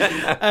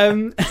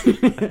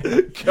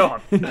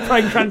 God,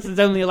 Bryan Cranston's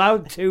only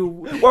allowed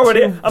two.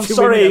 I'm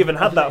sorry I even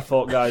had that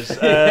thought, guys.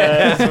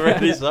 I'm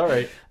really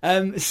sorry.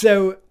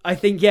 So I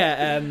think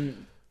you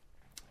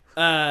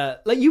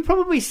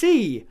probably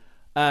see.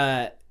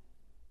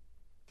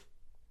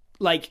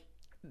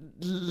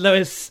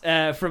 Lois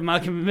from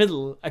Malcolm in the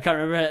Middle, I can't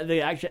remember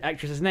the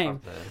actress's name,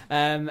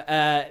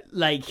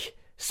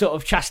 sort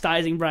of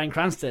chastising Bryan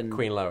Cranston,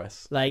 Queen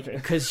Lois,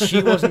 because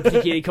she wasn't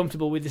particularly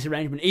comfortable with this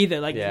arrangement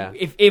either.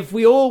 If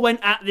we all went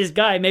at this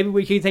guy, maybe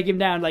we could take him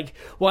down.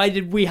 Why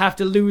did we have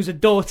to lose a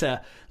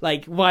daughter?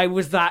 Why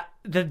was that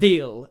the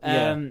deal? Look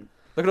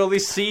at all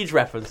these siege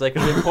references. They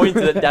could have been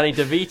pointed at Danny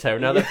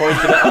DeVito. Now they're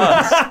pointed at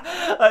us.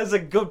 That's a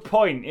good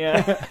point.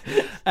 Yeah.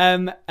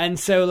 And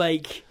so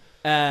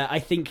I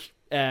think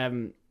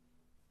what's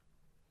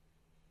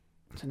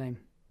her name?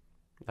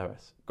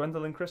 Lois.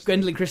 Gwendolyn Christie.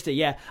 Gwendolyn Christie,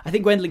 yeah. I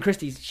think Gwendolyn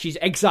Christie, she's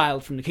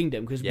exiled from the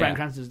kingdom because Bryan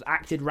Cranston's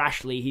acted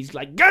rashly. He's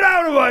like, get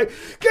out of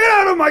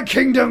my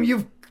kingdom!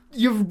 You've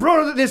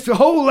brought this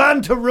whole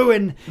land to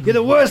ruin. You're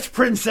the worst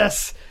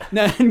princess.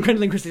 No, and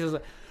Gwendolyn Christie was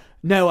like,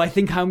 no, I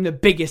think I'm the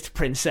biggest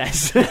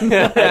princess.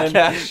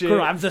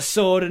 Grabs a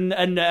sword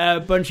and a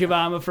bunch of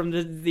armor from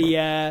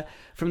the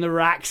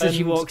racks as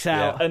she walks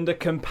out, and a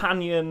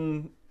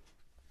companion.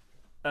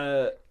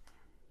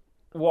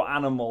 What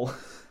animal?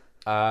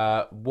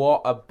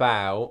 What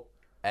about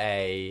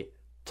a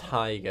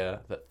tiger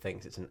that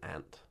thinks it's an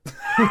ant?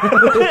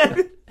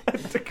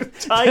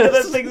 Tiger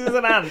that thinks it's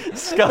an ant.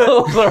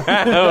 Skulls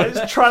around.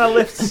 It's trying to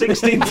lift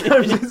 16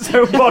 times its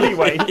own body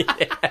weight.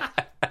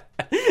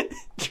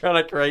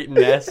 Trying to create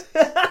nests.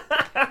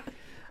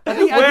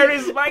 Where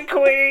is my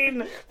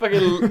queen?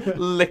 Fucking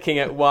licking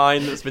at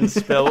wine that's been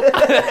spilt.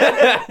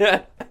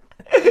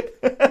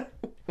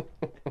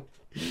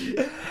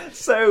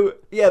 So,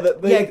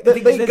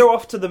 they go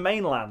off to the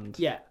mainland.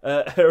 Yeah.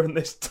 Her and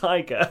this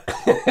tiger.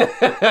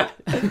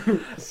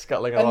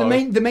 Scuttling along.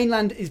 And the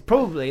mainland is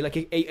probably like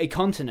a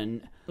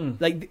continent.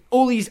 Like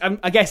all these,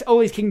 I guess, all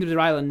these kingdoms or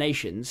island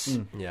nations.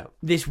 Yeah.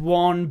 This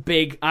one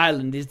big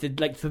island is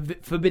the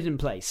forbidden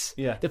place.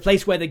 Yeah. The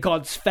place where the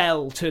gods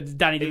fell to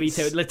Danny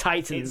DeVito, the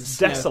Titans. It's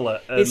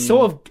desolate. It's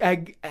sort of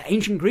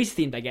ancient Greece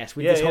themed, I guess,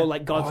 with this whole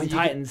like gods and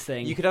Titans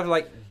thing. You could have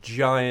like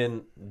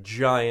giant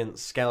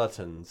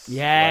skeletons.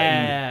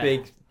 Yeah. Like,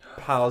 big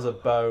piles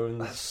of bones.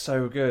 That's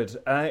so good.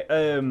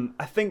 I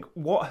think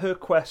what her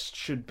quest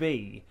should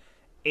be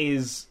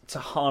is to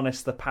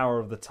harness the power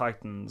of the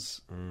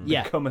Titans,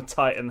 become a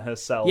Titan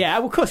herself. Yeah,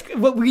 well, of course.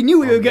 Well, we knew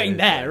we were getting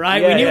there,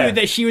 right? We knew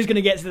that she was going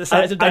to get to the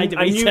size of Danny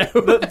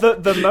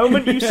DeVito. The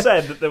moment you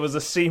said that there was a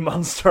sea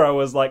monster, I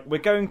was like, we're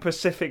going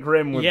Pacific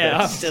Rim with this.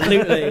 Yeah,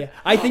 absolutely.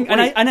 I think,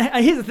 and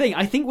here's the thing: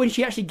 I think when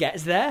she actually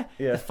gets there,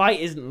 the fight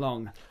isn't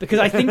long, because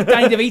I think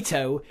Danny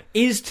DeVito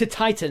is to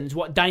Titans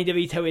what Danny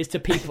DeVito is to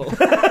people.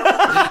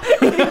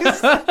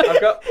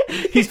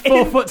 He's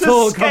 4 foot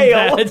tall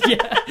compared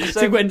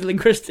to Gwendolyn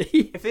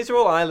Christie. If these are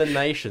all island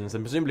nations,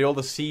 then presumably all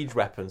the siege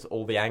weapons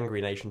all the angry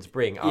nations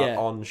bring are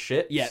on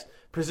ships. Yeah.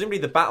 Presumably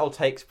the battle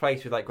takes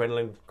place with like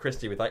Gwendolyn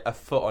Christie with like a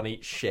foot on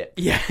each ship.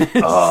 Yeah.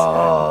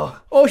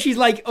 Or she's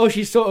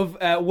sort of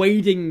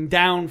wading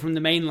down from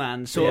the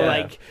mainland, sort of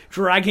like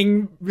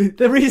dragging.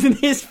 The reason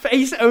his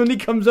face only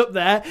comes up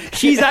there,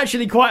 she's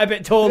actually quite a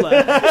bit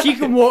taller. She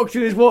can walk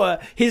through this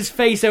water. His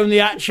face only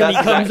actually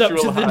comes up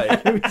to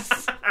the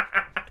nose.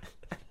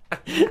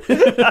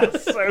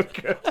 That's so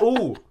good.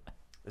 Ooh.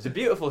 There's a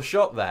beautiful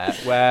shot there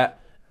where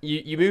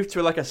you move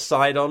to like a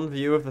side-on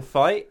view of the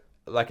fight,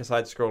 like a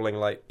side-scrolling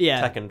like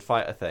Tekken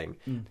fighter thing,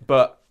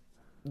 but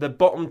the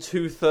bottom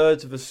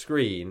 2/3 of the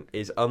screen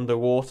is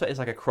underwater. It's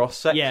like a cross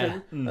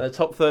section, and the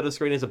top third of the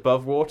screen is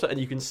above water, and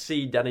you can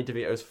see Danny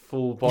DeVito's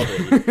full body.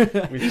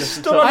 He's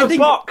stood on a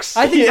box.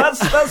 I think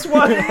that's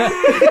why.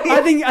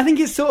 I think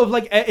it's sort of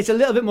like it's a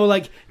little bit more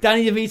like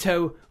Danny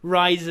DeVito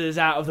rises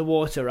out of the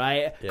water,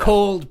 right? Yeah.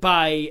 Called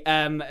by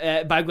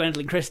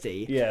Gwendolyn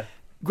Christie. Yeah.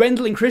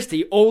 Gwendolyn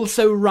Christie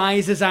also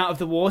rises out of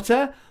the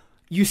water.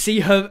 You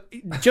see her,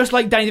 just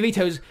like Danny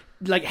DeVito's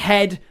like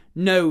head,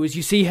 nose.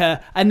 You see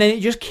her, and then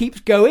it just keeps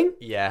going.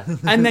 Yeah,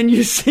 and then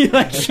you see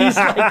like she's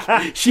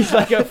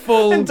like a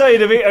full and Danny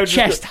DeVito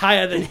chest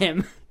higher than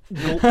him.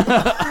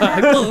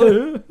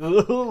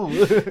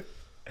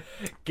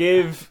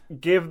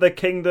 Give the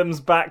kingdoms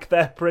back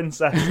their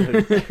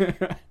princesses.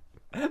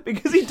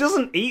 Because he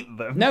doesn't eat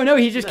them. No,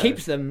 he just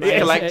keeps them. He's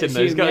collecting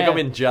them. He's got them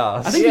in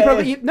jars. I think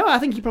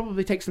he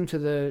probably takes them to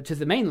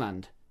the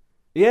mainland.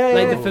 Yeah,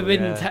 like the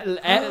forbidden,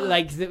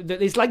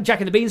 it's like Jack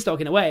and the Beanstalk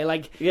in a way.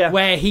 Like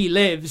where he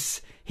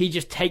lives, he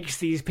just takes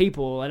these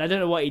people, and I don't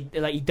know what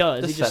he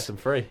does. He sets them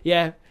free.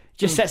 Yeah.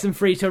 Just sets them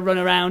free to run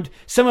around.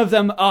 Some of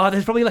them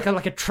there's probably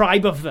like a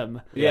tribe of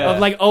them, of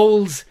like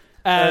old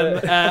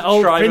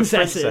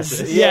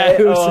princesses. Yeah.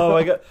 Oh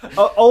my god.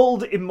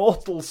 Old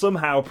immortal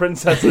somehow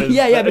princesses.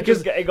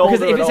 Because getting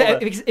older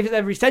if it's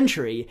every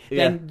century,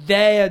 then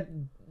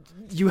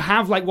you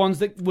have like ones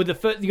that were the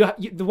first.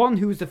 The one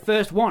who was the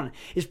first one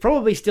is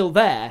probably still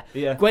there.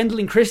 Yeah.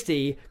 Gwendolyn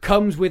Christie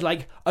comes with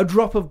like a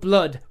drop of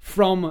blood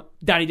from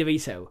Danny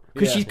DeVito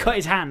because she's cut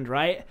his hand,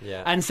 right?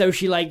 Yeah. And so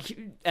she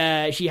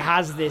she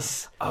has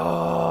this.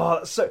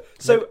 So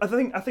I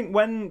think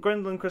when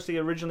Gwendolyn Christie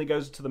originally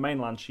goes to the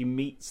mainland, she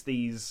meets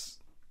these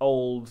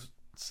old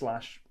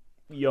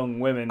 / young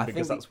women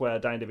because that's where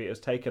Danny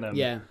DeVito's taken them.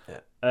 Yeah.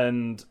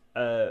 And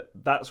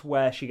that's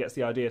where she gets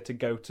the idea to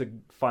go to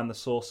find the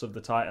source of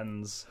the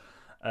Titans.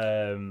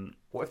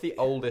 What if the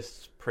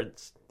oldest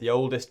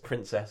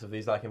princess of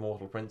these like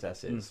immortal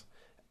princesses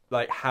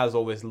like has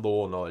all this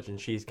lore knowledge,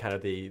 and she's kind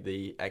of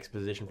the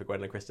exposition for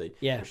Gwendolyn Christie?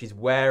 Yeah. And she's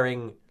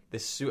wearing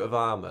this suit of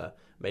armor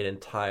made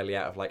entirely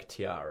out of like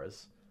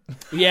tiaras.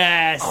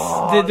 Yes,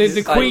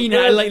 the queen,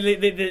 like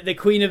the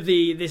queen of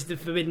the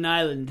Forbidden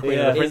Island, queen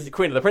of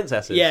the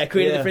princesses. Yeah,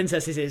 queen of the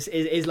princesses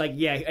is like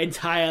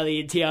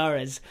entirely in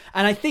tiaras.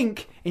 And I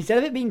think instead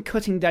of it being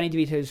cutting Danny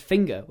DeVito's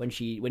finger when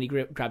he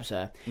grabs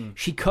her,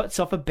 she cuts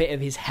off a bit of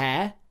his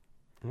hair.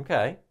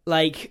 Okay,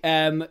 like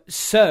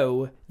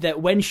so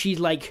that when she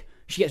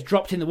gets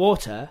dropped in the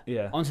water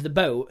onto the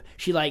boat,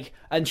 she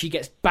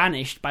gets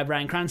banished by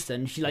Bryan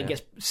Cranston. She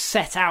gets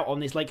set out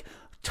on this like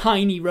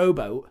tiny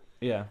rowboat.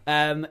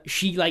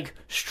 she like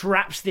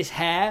straps this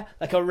hair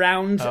like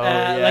around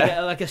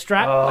like a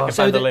strap, like a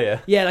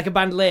bandolier. Like a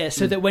bandolier,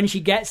 so that when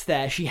she gets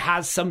there, she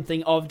has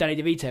something of Danny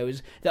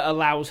DeVito's that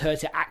allows her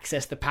to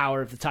access the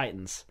power of the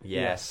Titans.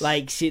 Yes,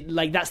 like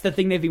that's the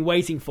thing they've been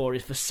waiting for,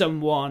 is for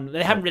someone.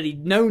 They haven't really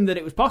known that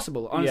it was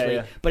possible,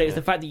 honestly, but it was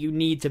the fact that you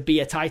need to be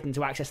a Titan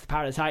to access the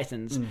power of the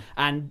Titans,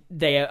 and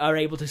they are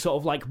able to sort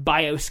of like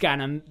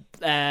bioscan and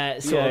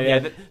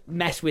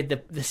mess with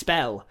the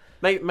spell.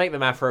 Make them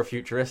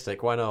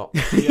Afrofuturistic. Why not?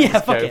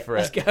 Let's go for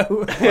it.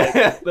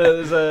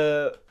 Let's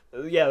go.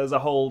 There's a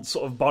whole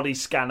sort of body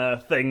scanner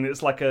thing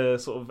that's like a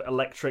sort of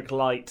electric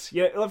light.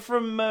 Yeah,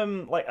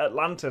 from like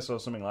Atlantis or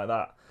something like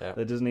that. Yeah.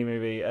 The Disney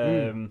movie.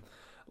 Or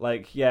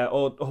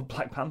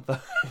Black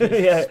Panther.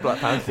 Black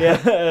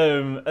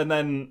Panther. And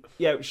then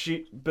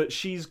she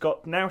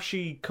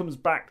comes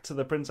back to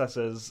the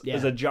princesses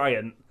as a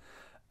giant,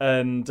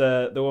 and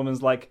the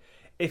woman's like,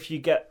 if you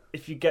get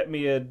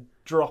me a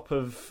drop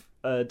of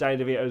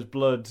Danny DeVito's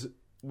blood,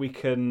 we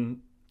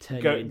can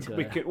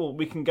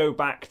we can go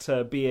back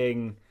to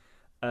being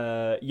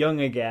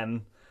young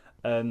again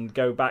and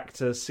go back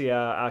to see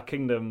our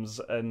kingdoms.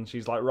 And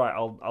she's like, right,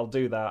 I'll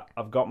do that.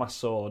 I've got my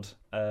sword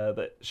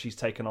that she's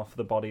taken off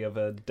the body of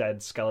a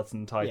dead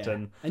skeleton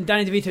Titan. And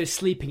Danny DeVito's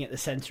sleeping at the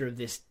center of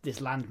this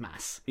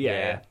landmass.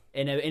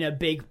 In a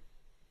big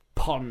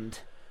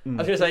pond. I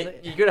was going to say,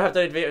 you're going to have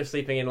Danny DeVito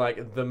sleeping in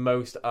like the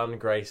most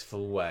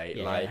ungraceful way.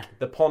 Yeah. Like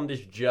the pond is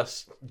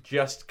just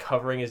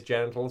covering his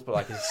genitals, but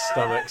like his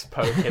stomach's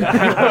poking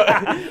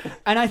out.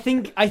 And I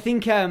think,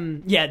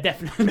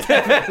 definitely.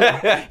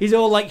 He's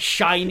all like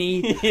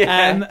shiny.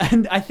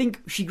 And I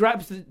think she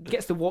gets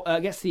the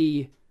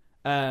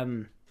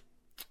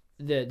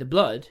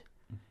blood.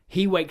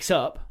 He wakes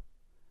up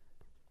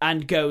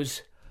and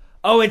goes,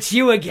 "Oh, it's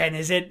you again,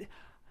 is it?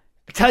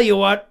 I tell you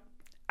what.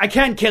 I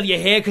can't kill you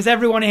here because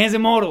everyone here is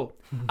immortal.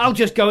 I'll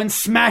just go and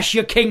smash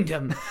your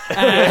kingdom."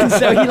 And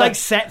so he like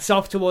sets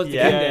off towards the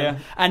kingdom.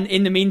 And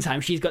in the meantime,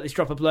 she's got this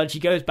drop of blood. She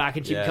goes back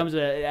and she becomes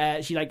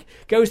she like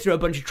goes through a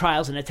bunch of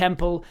trials in a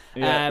temple.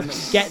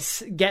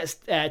 Gets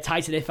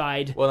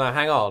Titanified. Well, now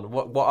hang on.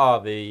 What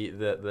are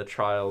the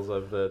trials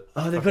of the?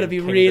 Oh, they've got to be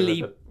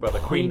really. The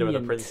Queen of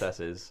the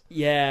Princesses.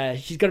 Yeah,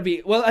 she's got to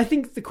be. Well, I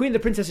think the Queen of the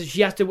Princesses,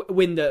 she has to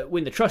win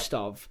the trust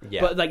of.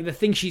 Yeah. But like the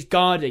thing she's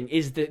guarding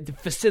is the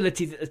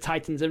facility that the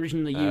Titans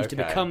originally used to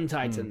become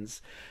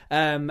Titans.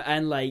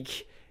 And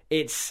like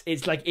it's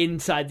like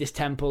inside this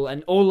temple,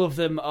 and all of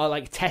them are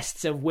like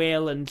tests of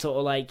will, and sort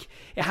of like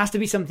it has to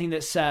be something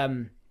that's.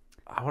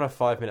 I want a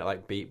 5-minute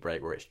like beat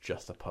break where it's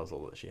just a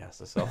puzzle that she has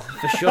to solve.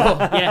 For sure,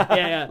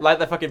 yeah. Like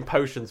the fucking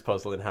potions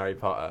puzzle in Harry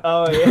Potter.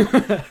 Oh yeah.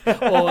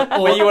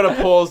 or when you want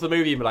to pause the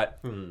movie and be like,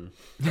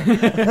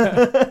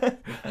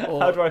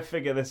 How do I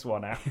figure this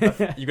one out?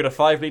 You've got a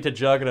 5-litre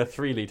jug and a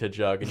 3-litre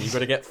jug, and you've got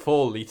to get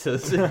 4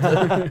 litres.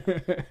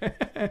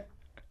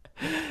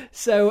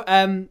 So,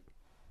 I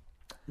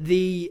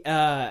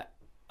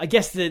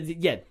guess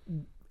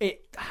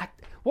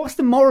what's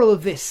the moral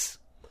of this?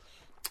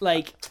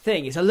 Like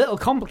thing, it's a little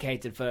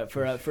complicated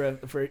for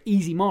an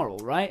easy moral,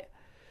 right?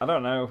 I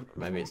don't know.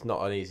 Maybe it's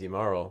not an easy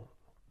moral.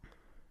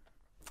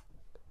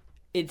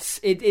 It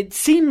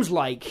seems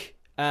like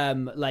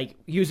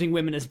using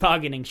women as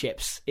bargaining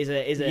chips is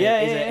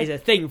a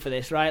thing for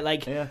this, right?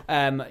 Like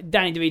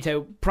Danny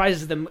DeVito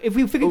prizes them. If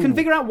we can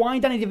figure out why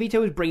Danny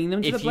DeVito is bringing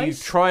them to the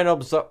place, if you try and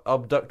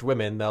abduct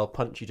women, they'll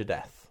punch you to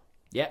death.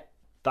 Yeah,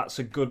 that's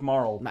a good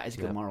moral. That is a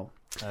good moral.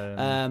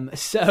 I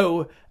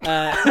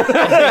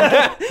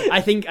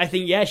think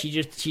she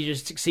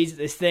just succeeds at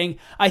this thing.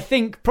 I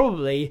think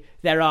probably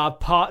there are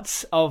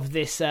parts of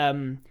this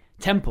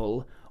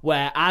temple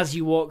where, as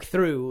you walk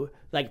through,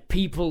 like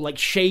people like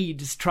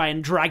shades try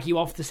and drag you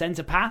off the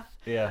center path.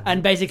 Yeah,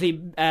 and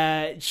basically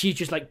she's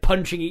just like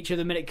punching each of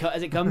them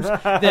as it comes.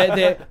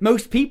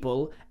 Most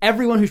people,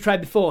 everyone who's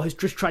tried before, has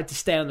just tried to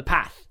stay on the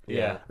path.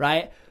 Yeah,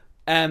 right.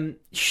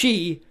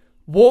 She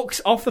walks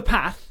off the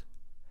path.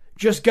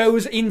 Just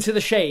goes into the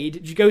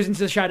shade, goes into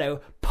the shadow,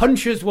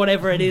 punches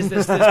whatever it is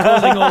that's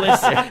causing all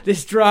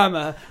this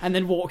drama, and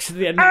then walks to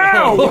the end of the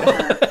hall.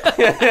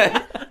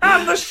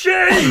 I'm the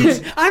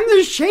shade! I'm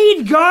the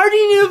shade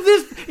guardian of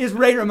this... Is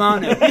Ray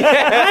Romano.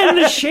 I'm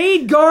the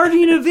shade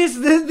guardian of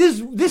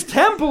this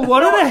temple.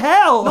 What the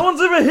hell? No one's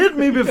ever hit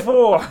me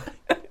before.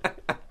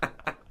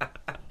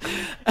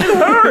 It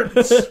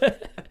hurts!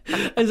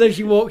 And so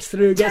she walks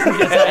through, gets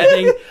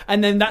everything,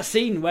 and then that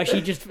scene where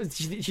she just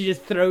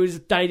throws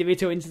Danny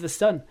DeVito into the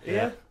sun.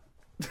 Yeah.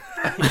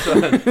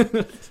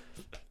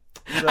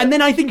 And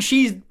then I think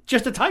she's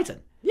just a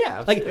Titan.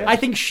 Yeah, I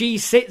think she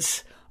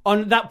sits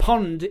on that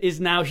pond.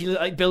 Is now she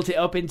like built it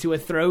up into a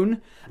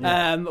throne,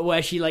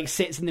 where she like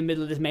sits in the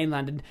middle of this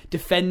mainland and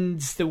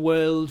defends the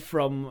world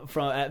from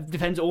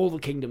defends all the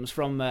kingdoms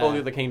from. All the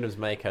other kingdoms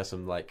make her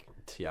some like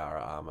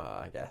tiara armor,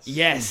 I guess.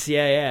 Yes,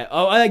 yeah.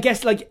 Oh, I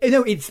guess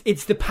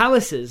it's the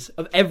palaces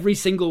of every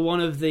single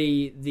one of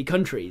the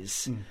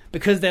countries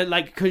because they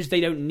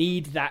don't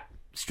need that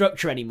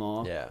structure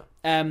anymore. Yeah.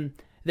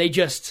 They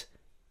just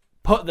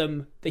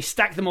they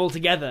stack them all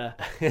together,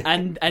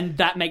 and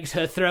that makes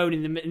her throne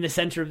in the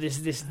center of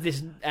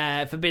this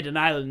forbidden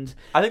island.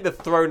 I think the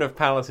throne of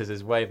palaces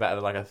is way better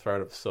than like a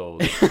throne of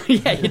swords.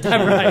 Yeah, you're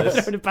damn right.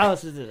 The throne of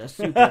palaces is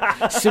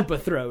a super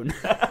throne.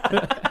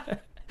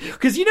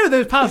 Because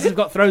those palaces have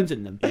got thrones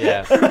in them.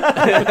 Yeah.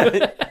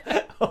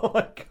 Oh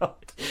my god.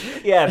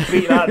 Yeah,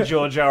 beat that,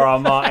 George R.R.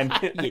 Martin.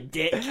 You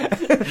dick.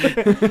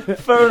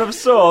 Throne of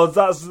Swords,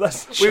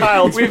 that's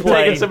child's play. We've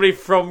taken somebody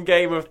from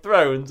Game of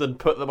Thrones and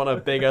put them on a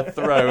bigger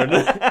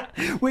throne.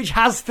 Which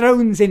has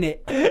thrones in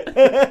it.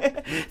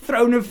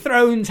 Throne of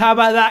Thrones, how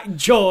about that,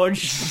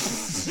 George?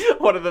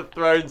 One of the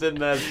thrones in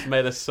there is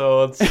made of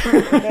swords.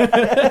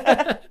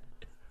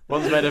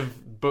 One's made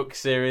of book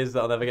series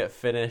that'll never get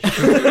finished.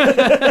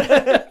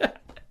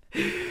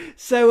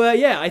 So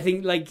I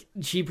think like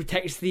she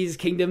protects these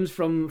kingdoms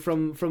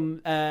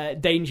from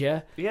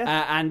danger.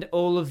 Yeah. And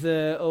all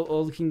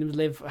the kingdoms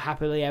live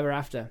happily ever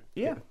after.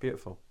 Yeah,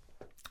 beautiful.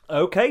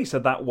 Okay, so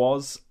that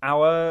was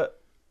our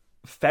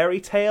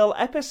fairy tale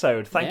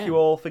episode. Thank you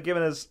all for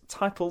giving us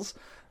titles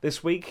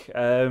this week.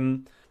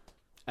 And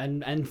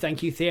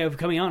thank you, Theo, for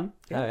coming on.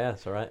 Oh yeah,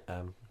 it's all right.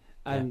 If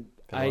you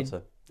want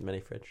a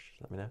mini fridge,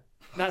 let me know.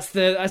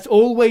 That's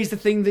always the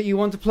thing that you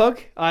want to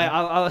plug.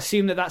 I'll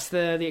assume that's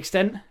the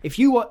extent. If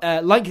you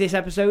like this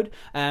episode,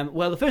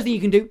 the first thing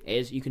you can do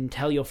is you can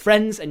tell your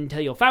friends and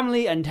tell your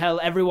family and tell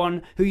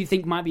everyone who you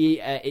think might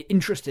be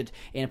interested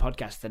in a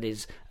podcast that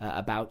is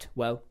about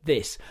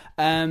this.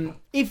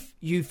 If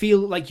you feel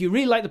like you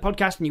really like the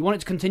podcast and you want it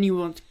to continue,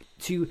 want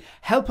to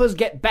help us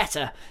get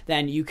better,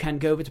 then you can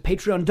go over to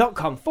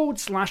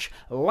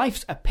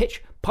patreon.com/Life's a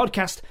Pitch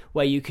podcast,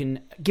 where you can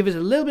give us a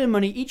little bit of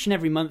money each and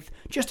every month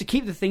just to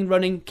keep the thing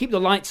running, keep the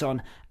lights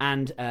on,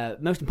 and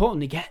most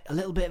importantly, get a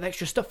little bit of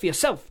extra stuff for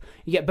yourself.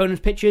 You get bonus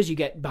pictures, you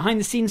get behind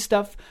the scenes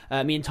stuff.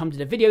 Me and Tom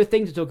did a video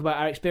thing to talk about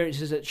our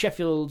experiences at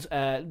Sheffield,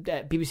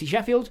 BBC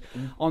Sheffield,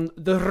 on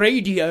the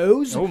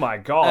radios. Oh my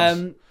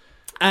god.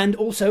 And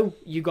also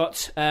you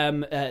got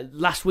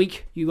last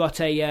week you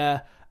got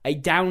a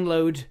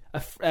download,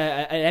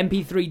 an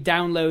MP3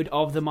 download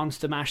of the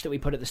Monster Mash that we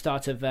put at the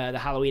start of the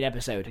Halloween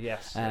episode.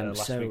 Yes,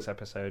 last week's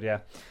episode, yeah.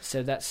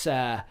 So that's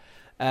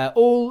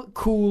all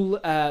cool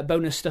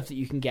bonus stuff that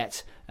you can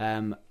get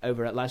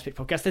over at Life's Pitch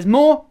Podcast. There's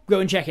more.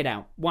 Go and check it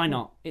out. Why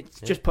not? It's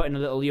just putting a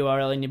little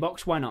URL in your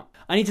box. Why not?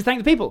 I need to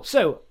thank the people.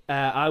 So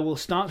I will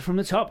start from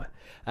the top.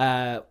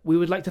 We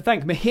would like to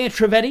thank Mihir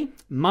Trivedi,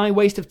 My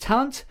Waste of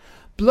Talent.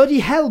 Bloody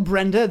hell,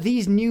 Brenda,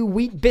 these new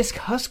wheat bisque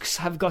husks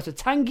have got a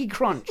tangy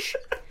crunch.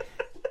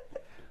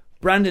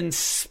 Brandon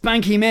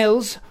Spanky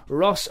Mills,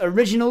 Ross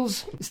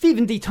Originals,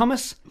 Stephen D.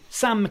 Thomas,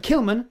 Sam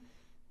McKillman.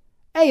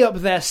 Hey up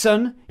there,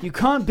 son, you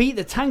can't beat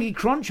the tangy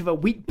crunch of a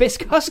wheat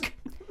bisque husk.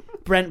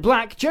 Brent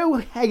Black, Joe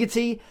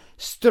Hegarty,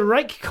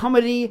 Strike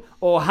Comedy,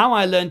 or How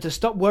I Learned to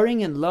Stop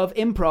Worrying and Love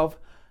Improv.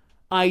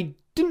 I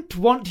didn't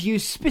want you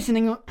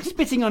spitting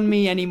on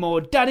me anymore,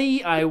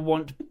 Daddy. I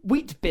want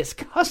wheat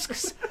bisque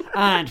husks.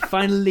 And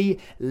finally,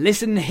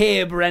 listen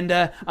here,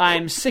 Brenda.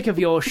 I'm sick of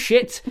your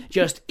shit.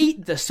 Just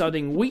eat the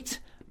sodding wheat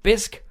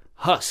bisque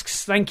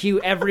husks. Thank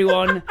you,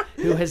 everyone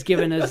who has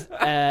given us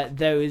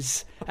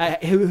those,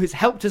 who has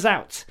helped us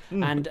out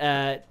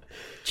and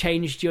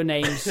changed your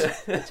names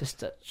to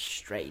such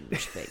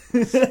strange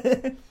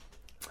things.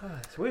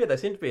 It's weird. They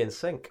seem to be in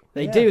sync.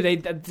 They do.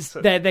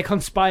 They're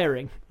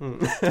conspiring.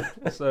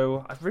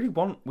 So I really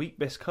want wheat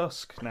bisque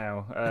husk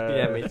now.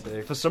 Yeah, me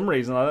too. For some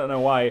reason, I don't know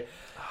why.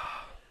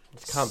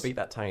 Just can't beat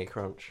that tangy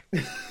crunch.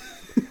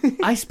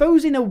 I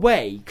suppose in a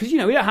way, because we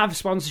don't have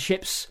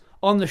sponsorships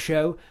on the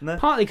show, no.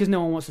 Partly because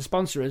no one wants to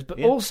sponsor us,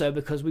 but also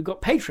because we've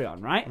got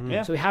Patreon, right?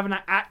 Yeah. So we haven't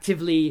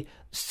actively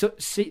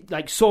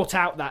sort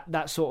out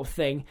that sort of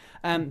thing.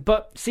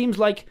 But seems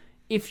like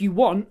if you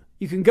want,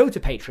 you can go to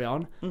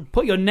Patreon,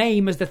 put your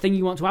name as the thing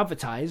you want to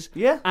advertise,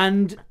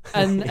 and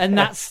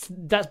that's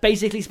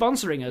basically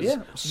sponsoring us.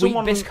 Yeah.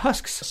 Wheat bisque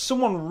husks.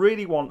 Someone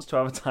really wants to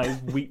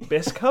advertise wheat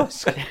bisque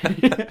husk.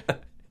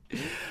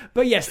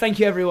 But yes, thank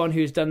you everyone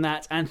who's done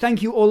that, and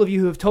thank you all of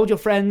you who have told your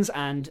friends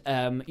and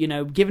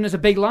given us a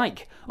big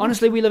like.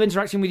 Honestly, we love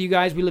interacting with you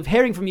guys. We love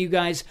hearing from you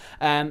guys.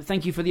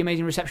 Thank you for the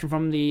amazing reception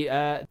from the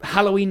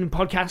Halloween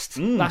podcast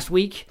last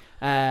week,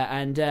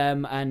 and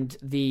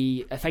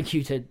the thank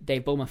you to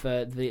Dave Bulmer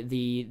for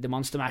the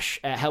Monster Mash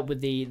help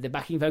with the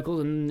backing vocals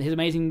and his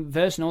amazing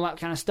verse and all that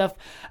kind of stuff.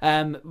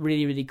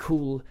 Really, really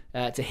cool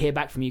to hear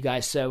back from you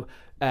guys. So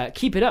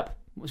keep it up.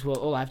 Was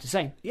all I have to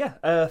say.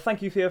 Yeah,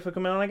 thank you, Theo, for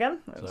coming on again.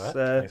 It's all right.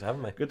 Thanks for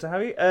having me. Good to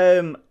have you.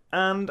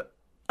 And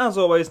as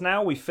always,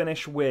 now we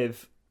finish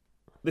with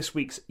this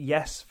week's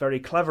Yes,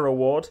 Very Clever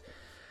Award.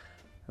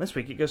 And this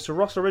week it goes to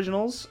Ross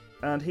Originals,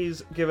 and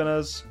he's given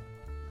us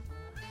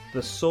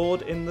The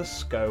Sword in the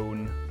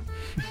Scone.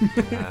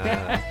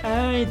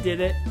 I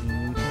did it.